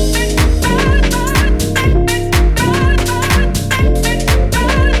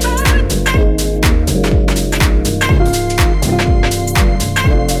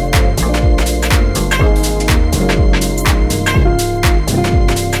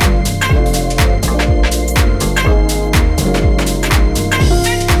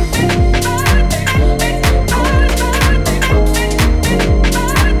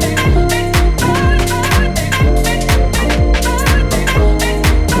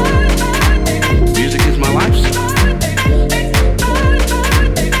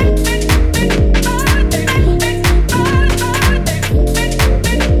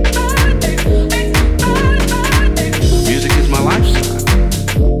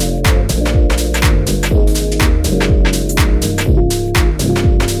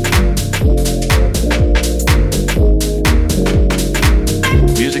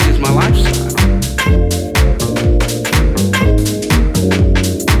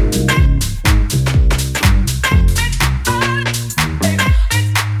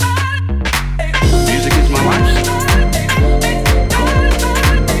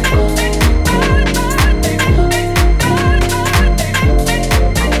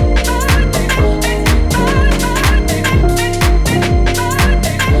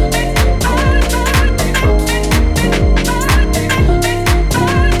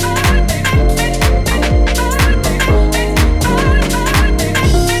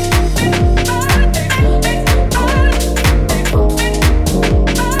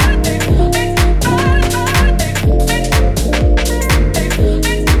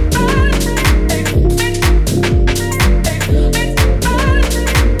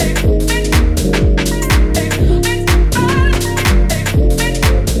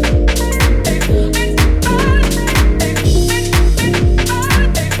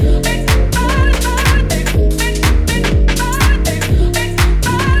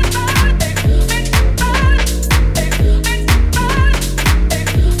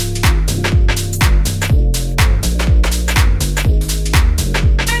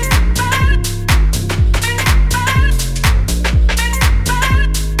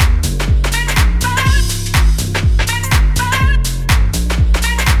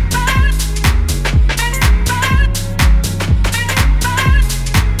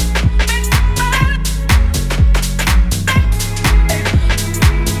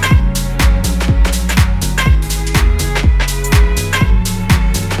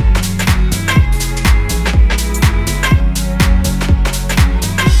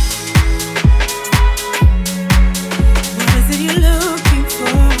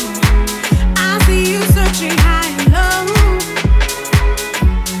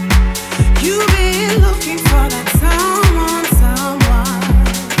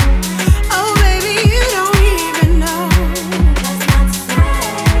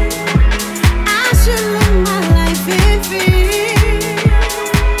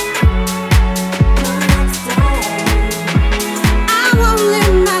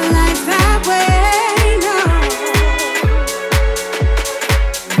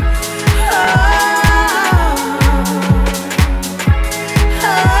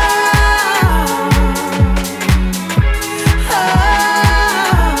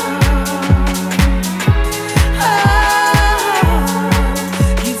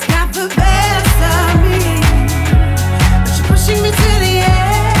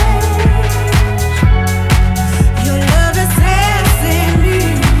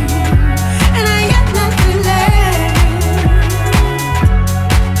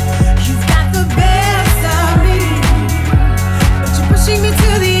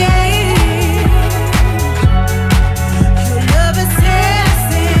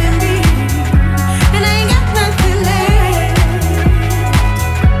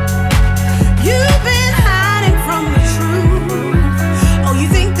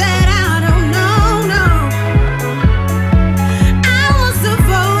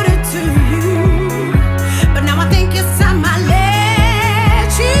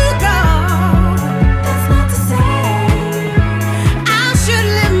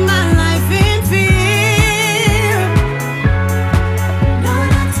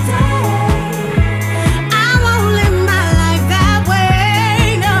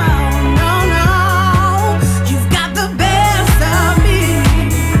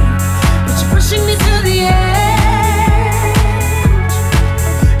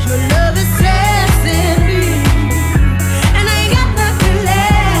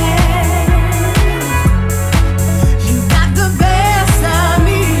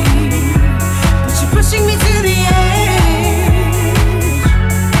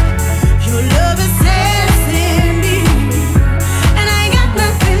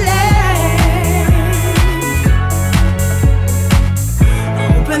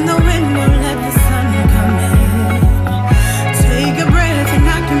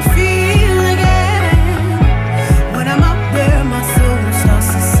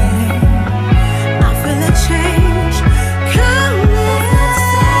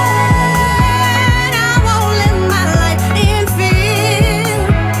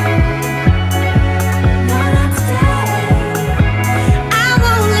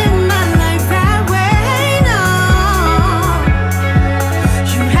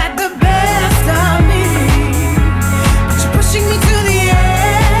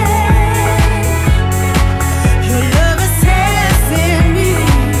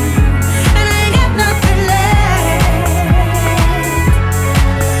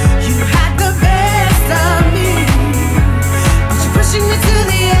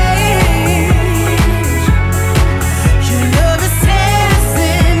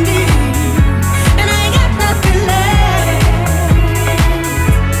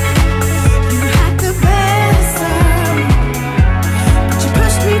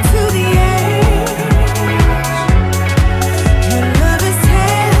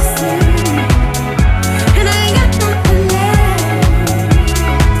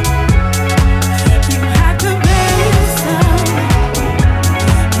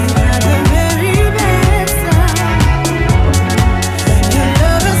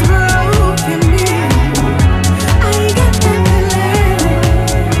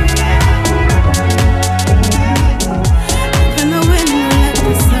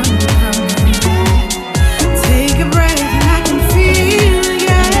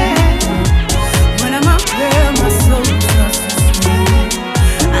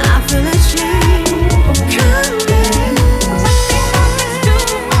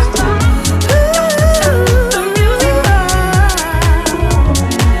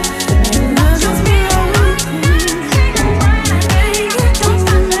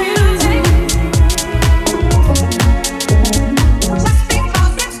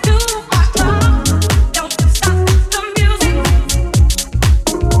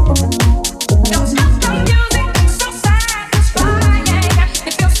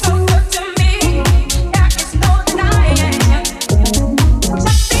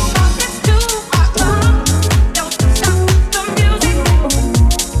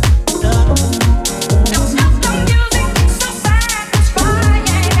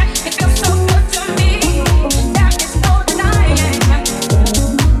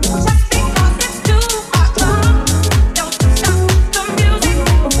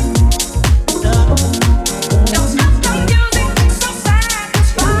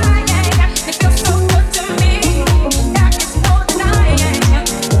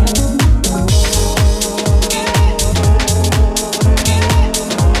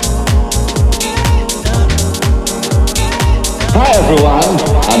 Hi everyone,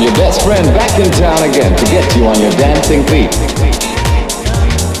 I'm your best friend back in town again to get you on your dancing feet.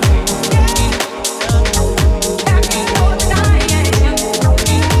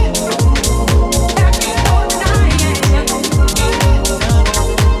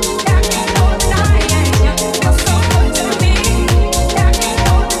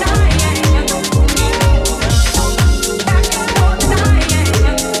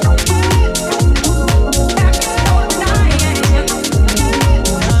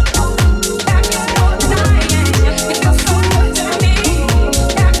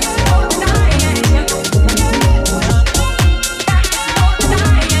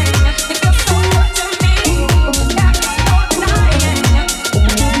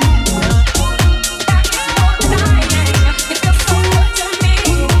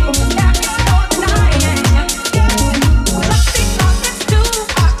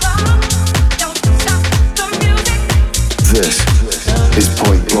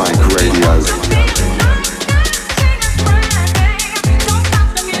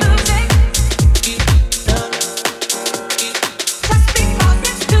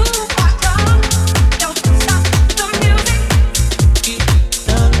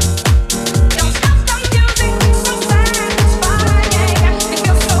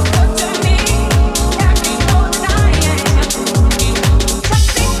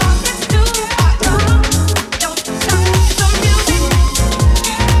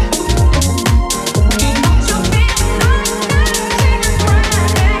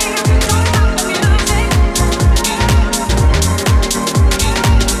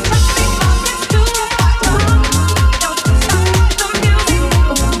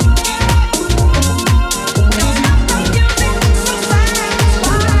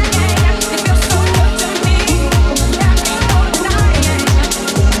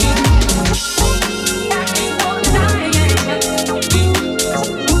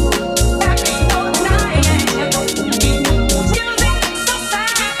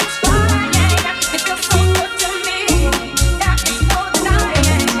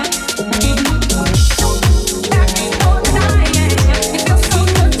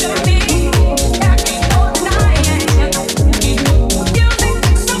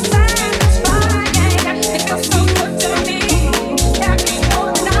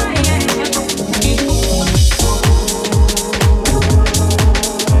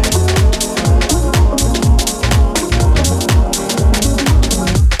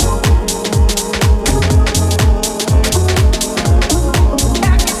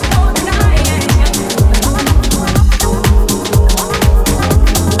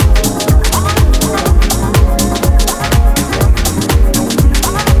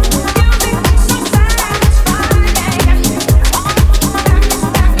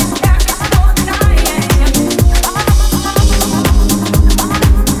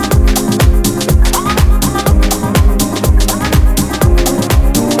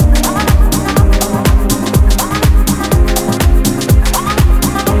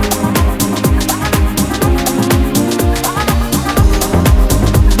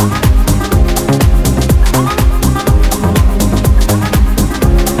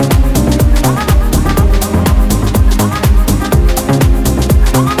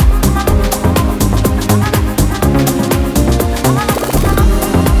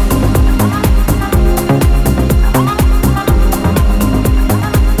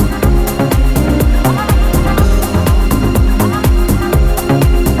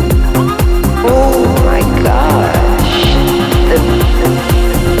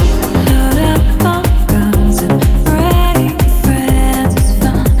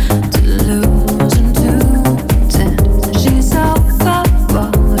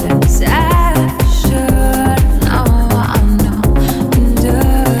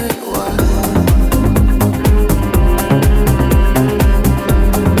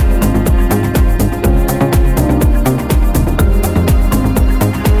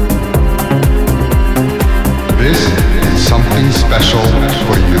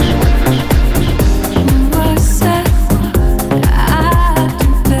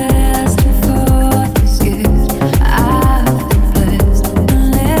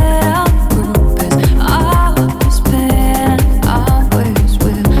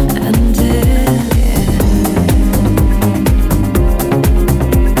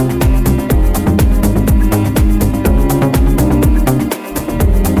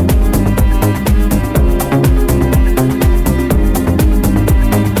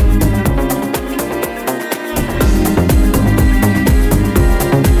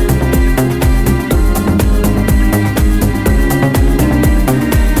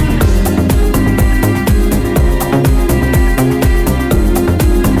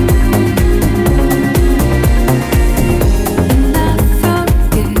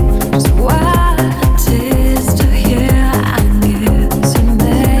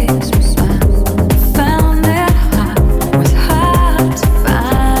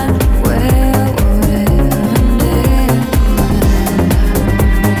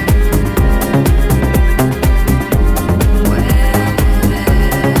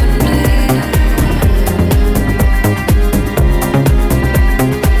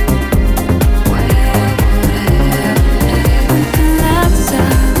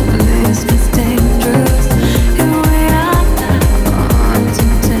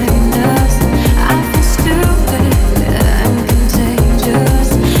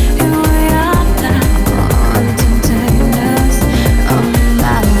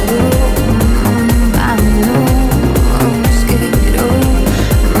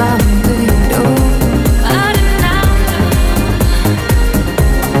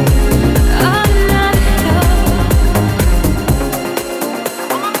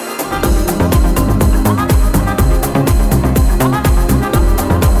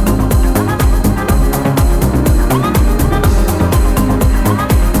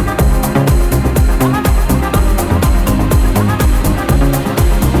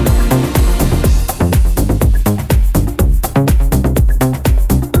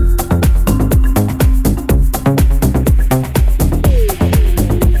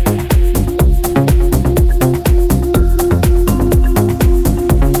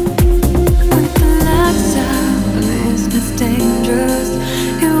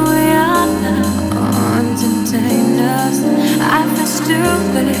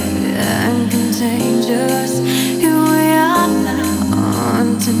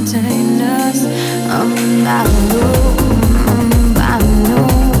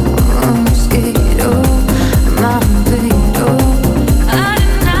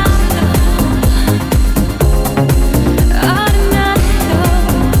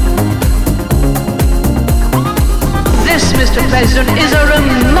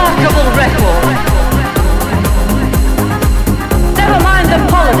 unbreakable record. Never mind the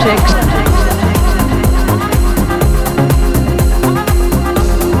politics.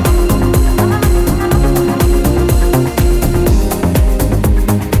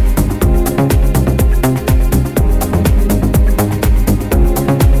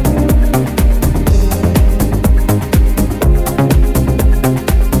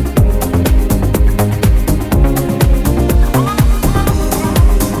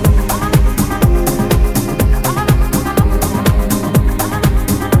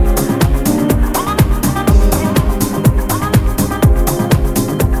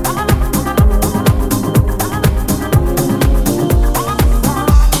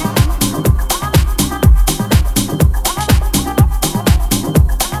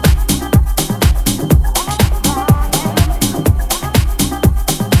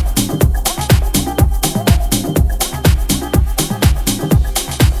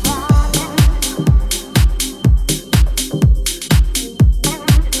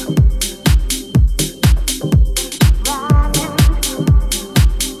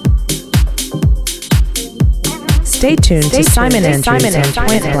 Stay tuned to Simon Andrews and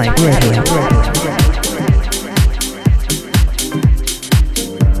Point Blank Radio.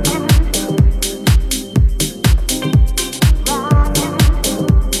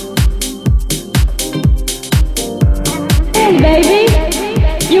 Hey, baby,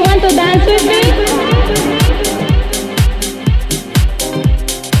 you want to dance with me?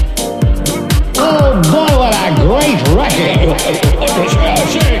 Oh boy, what a great record!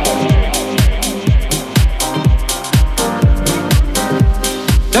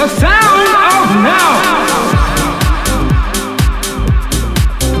 The sound of now.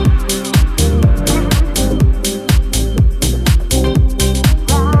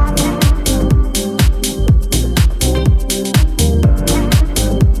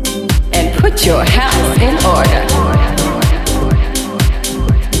 And put your house in order.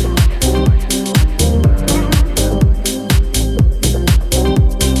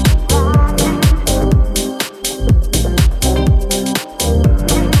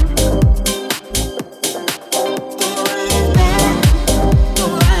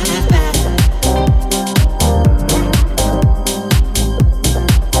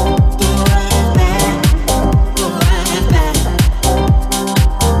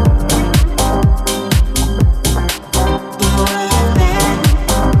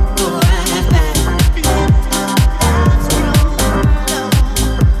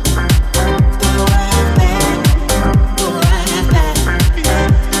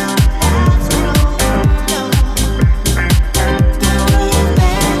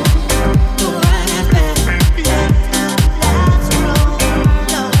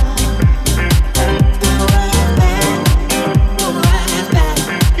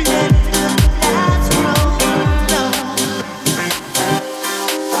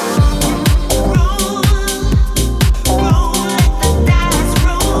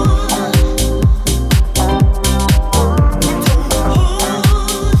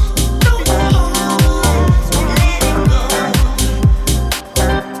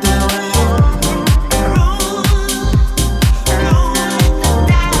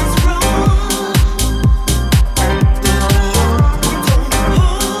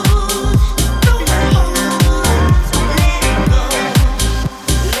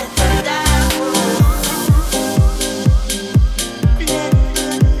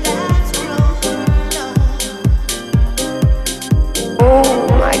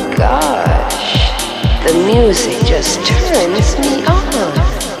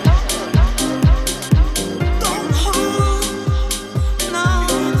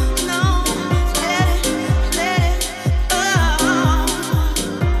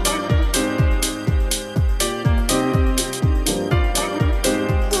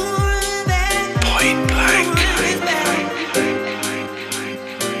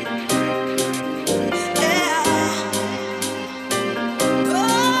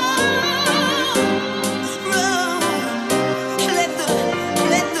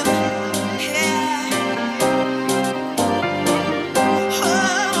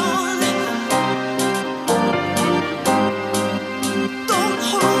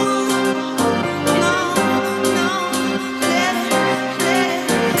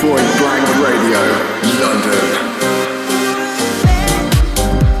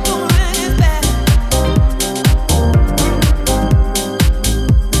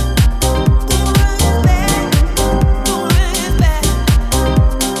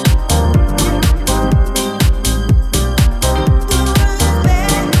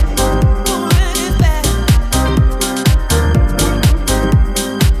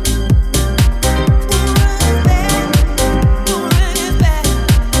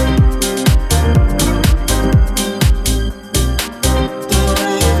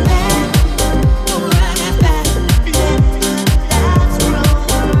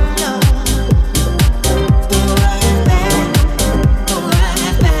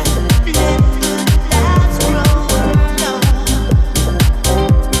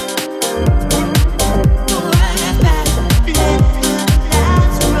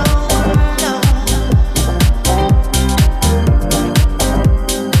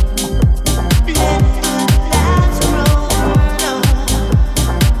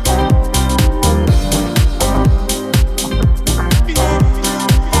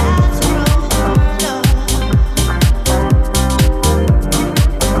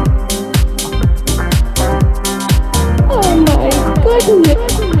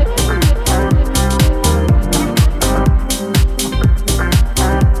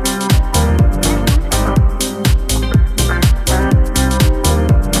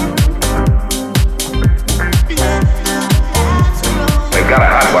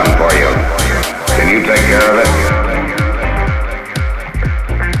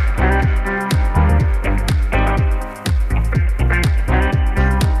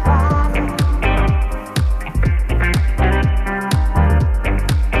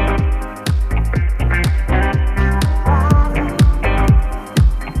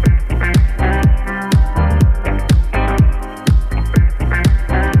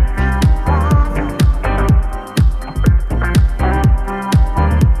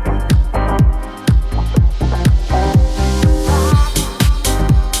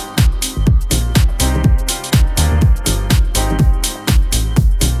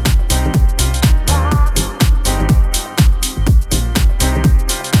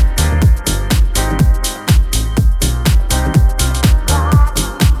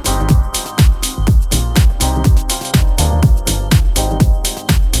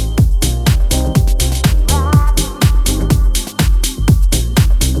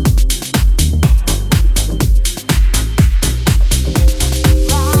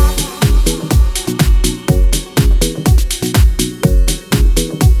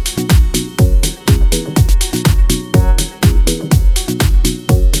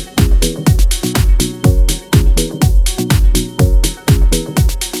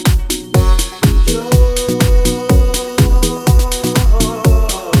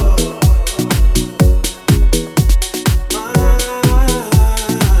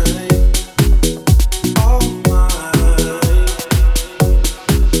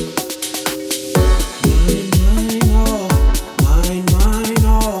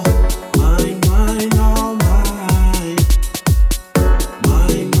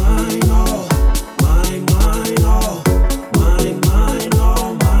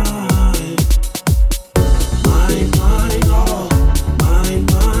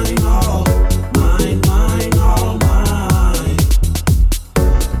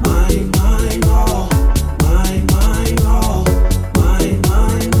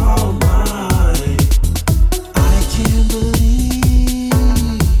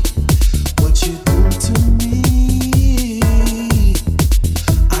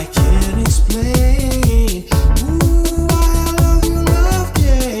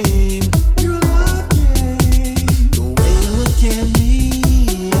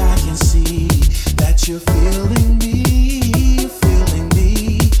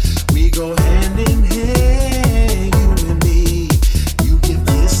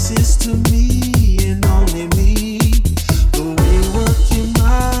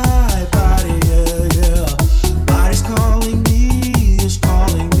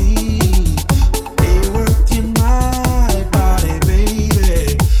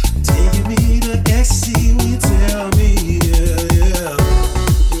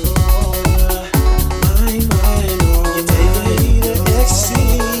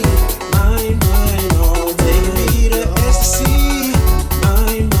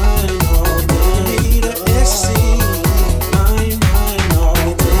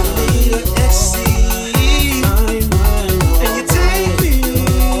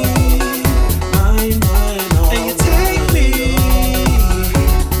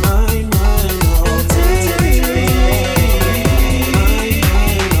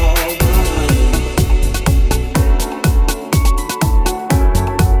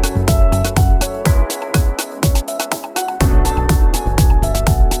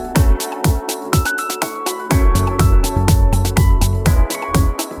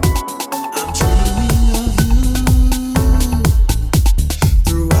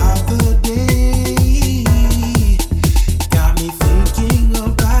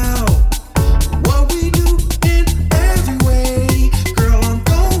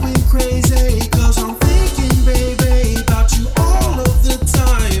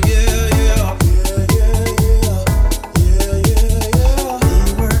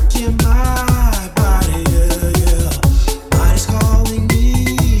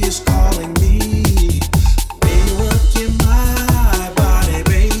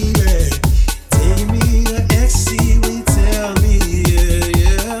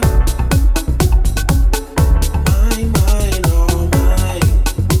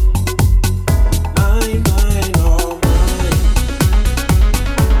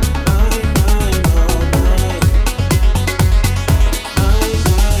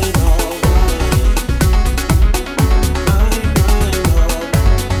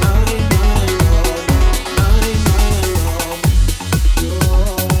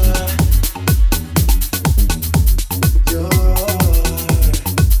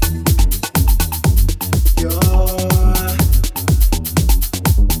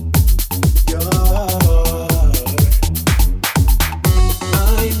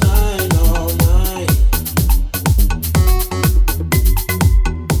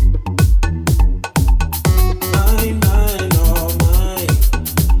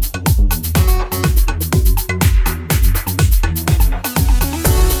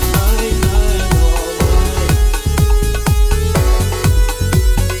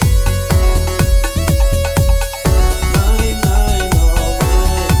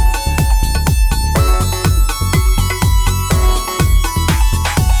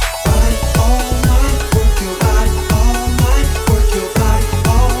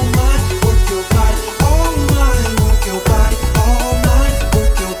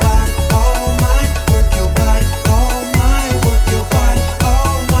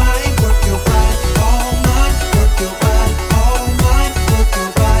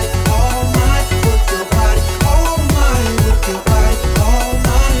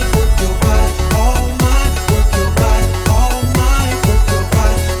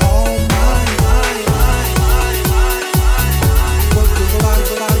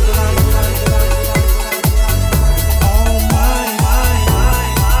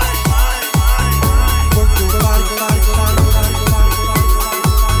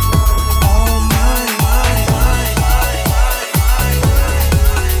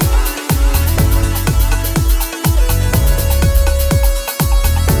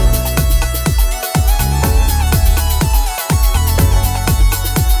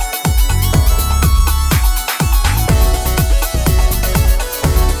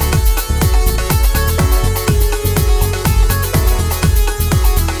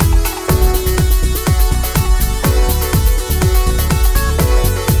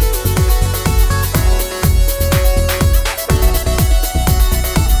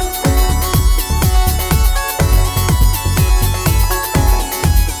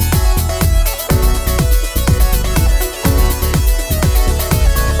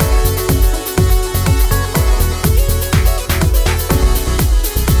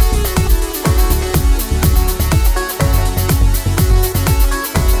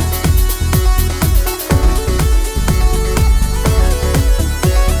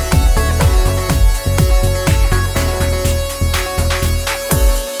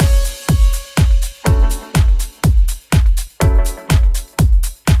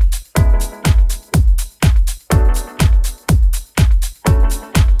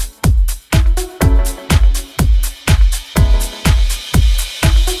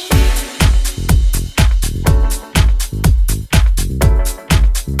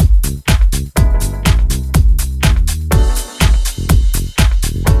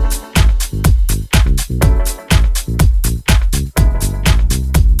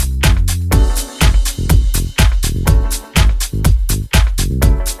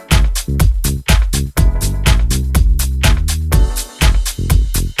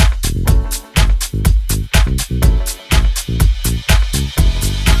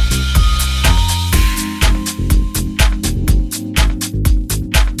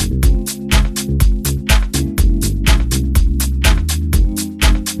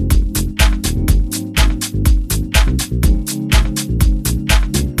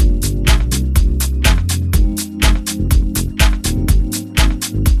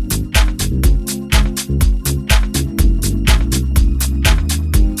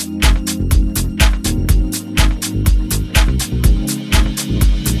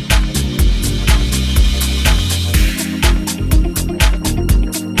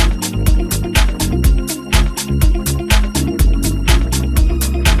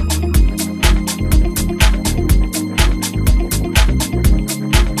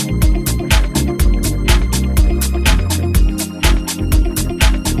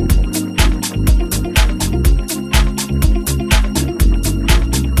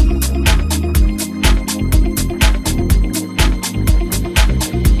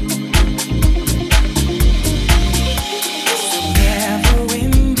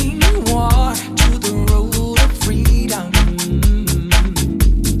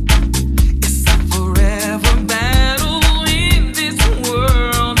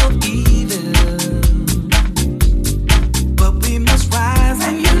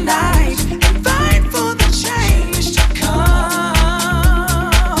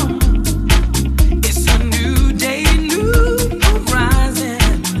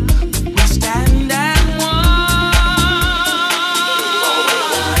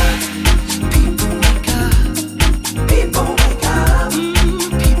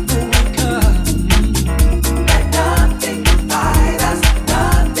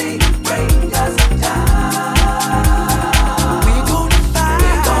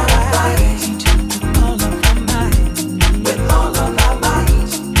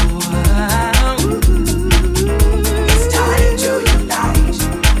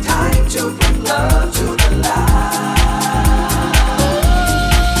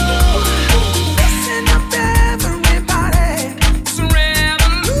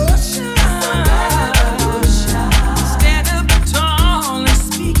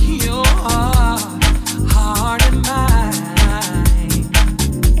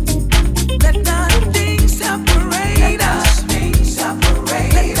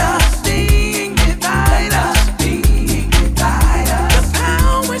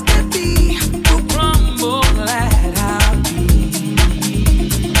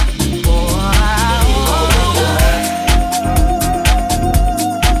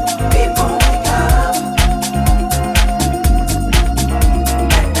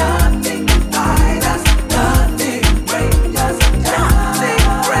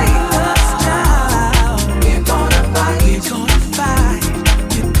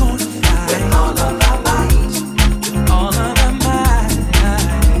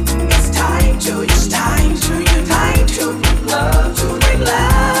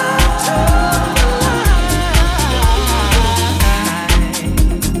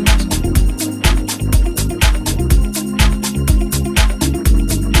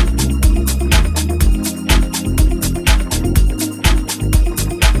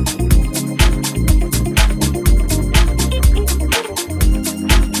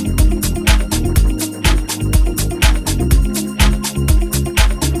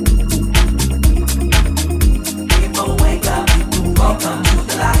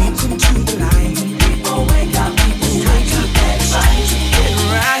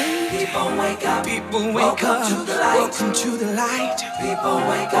 People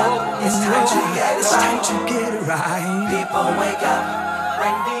wake up, it's time to get it right. It's time to get it right. People wake up,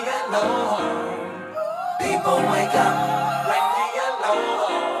 ring the alarm. People wake up, ring the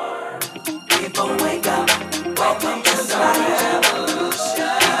alarm. People wake up, welcome to the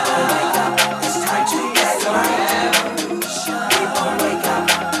revolution. People wake up, it's time to get it right. People wake up,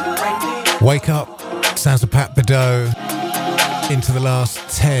 ring the Wake Up, sounds of Pat Badeau, into the last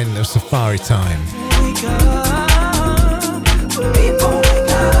 10 of Safari Time. wake up. People wake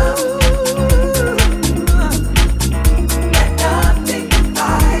up. Let nothing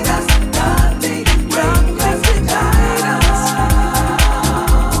divide us, nothing bring us down.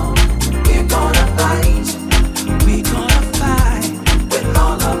 We're gonna fight with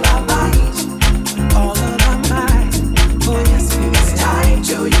all of our might, all of our might. Oh yes, we will. It's time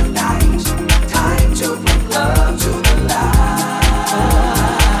to unite, time to bring love to the light.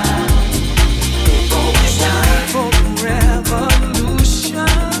 It's time for the revolution.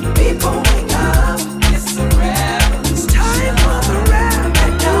 People wake up, it's the revolution. It's time for the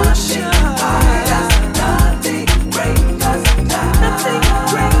revolution. Nothing bring us down. Nothing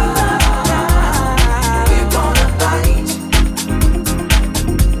bring us down. We're gonna fight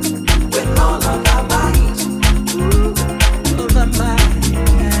with all of our might. All of our might.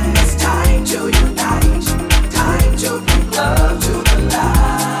 It's time to unite, time to bring love to the light.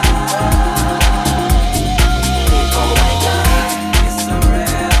 People wake up, it's a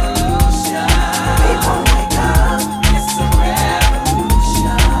revolution. People wake up, it's a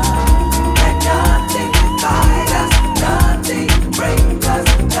revolution. Let nothing divide us, nothing bring us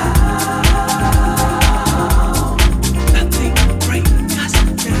down. Nothing bring us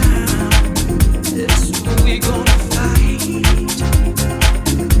down. It's who we gonna fight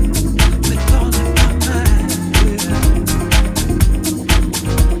with all of our might.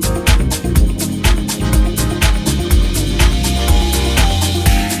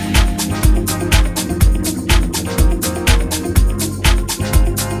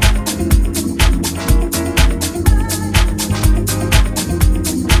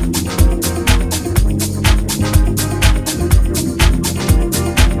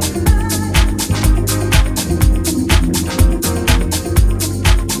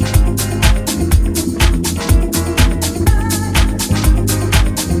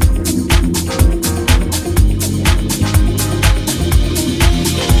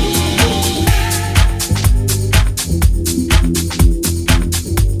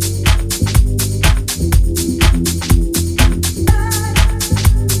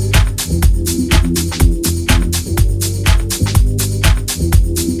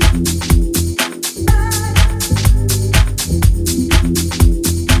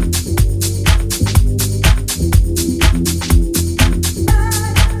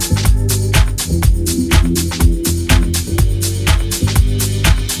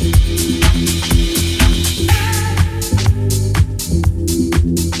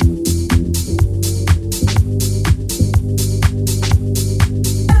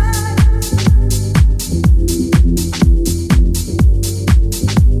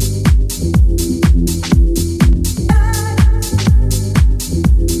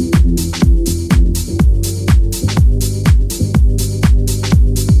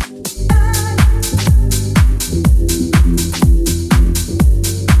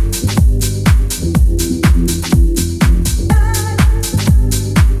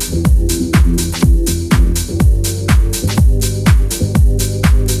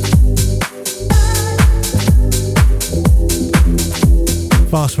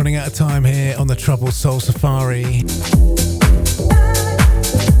 Fast running out of time here on the Troubled Soul Safari.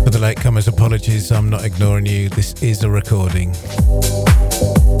 For the latecomers, apologies, I'm not ignoring you. This is a recording.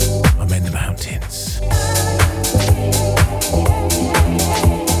 I'm in the mountains.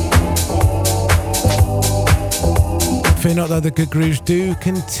 Fear not, though, the good grooves do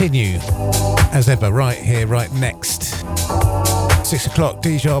continue. As ever, right here, right next. 6 o'clock,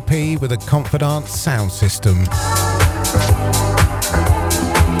 DJRP with a Confidant sound system.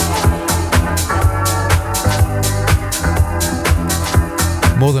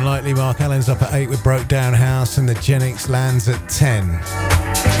 More than likely, Mark Allen's up at 8 with Broke Down House, and the Genix lands at 10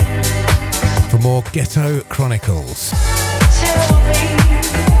 for more Ghetto Chronicles.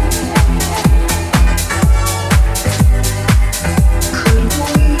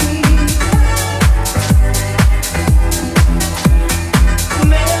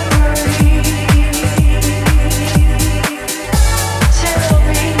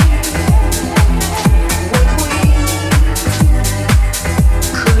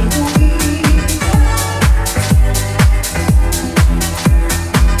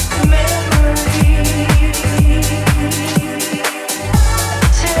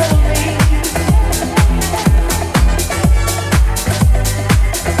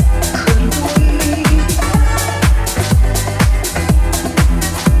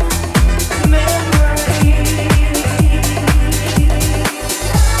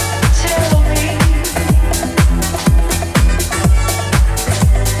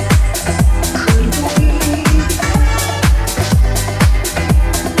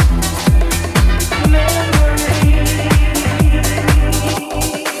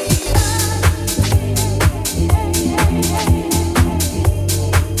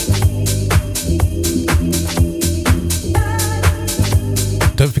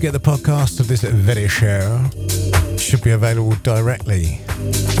 get the podcast of this video show, should be available directly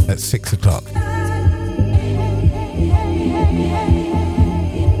at 6 o'clock.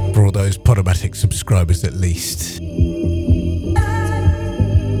 For all those Podomatic subscribers at least.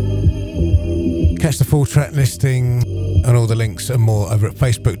 Catch the full track listing and all the links and more over at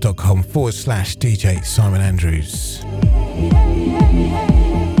facebook.com/DJ Simon Andrews.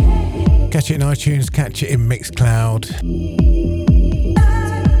 Catch it in iTunes, catch it in Mixcloud.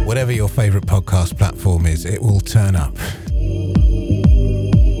 Whatever your favourite podcast platform is, it will turn up.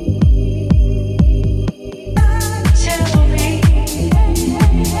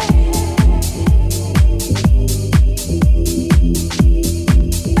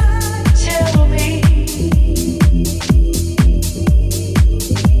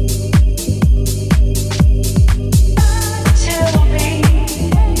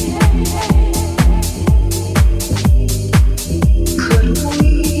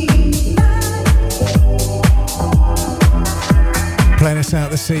 Playing us out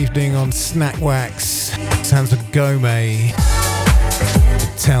this evening on Snack Wax, sounds of Gome.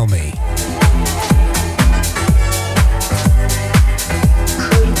 Tell me.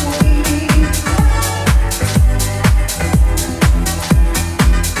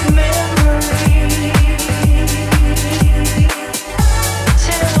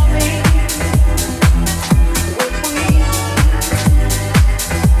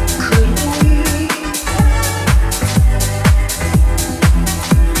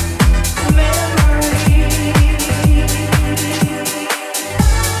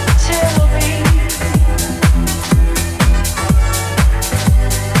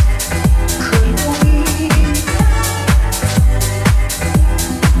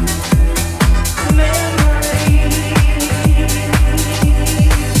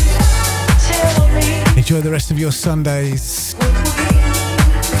 Enjoy the rest of your Sundays.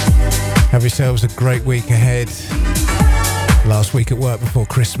 Have yourselves a great week ahead. Last week at work before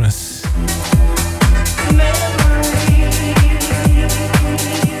Christmas.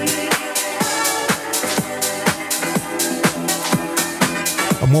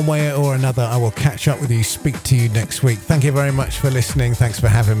 And one way or another, I will catch up with you, speak to you next week. Thank you very much for listening. Thanks for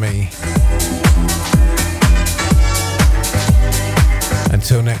having me.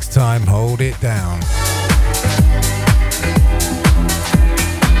 Until next time, hold it down.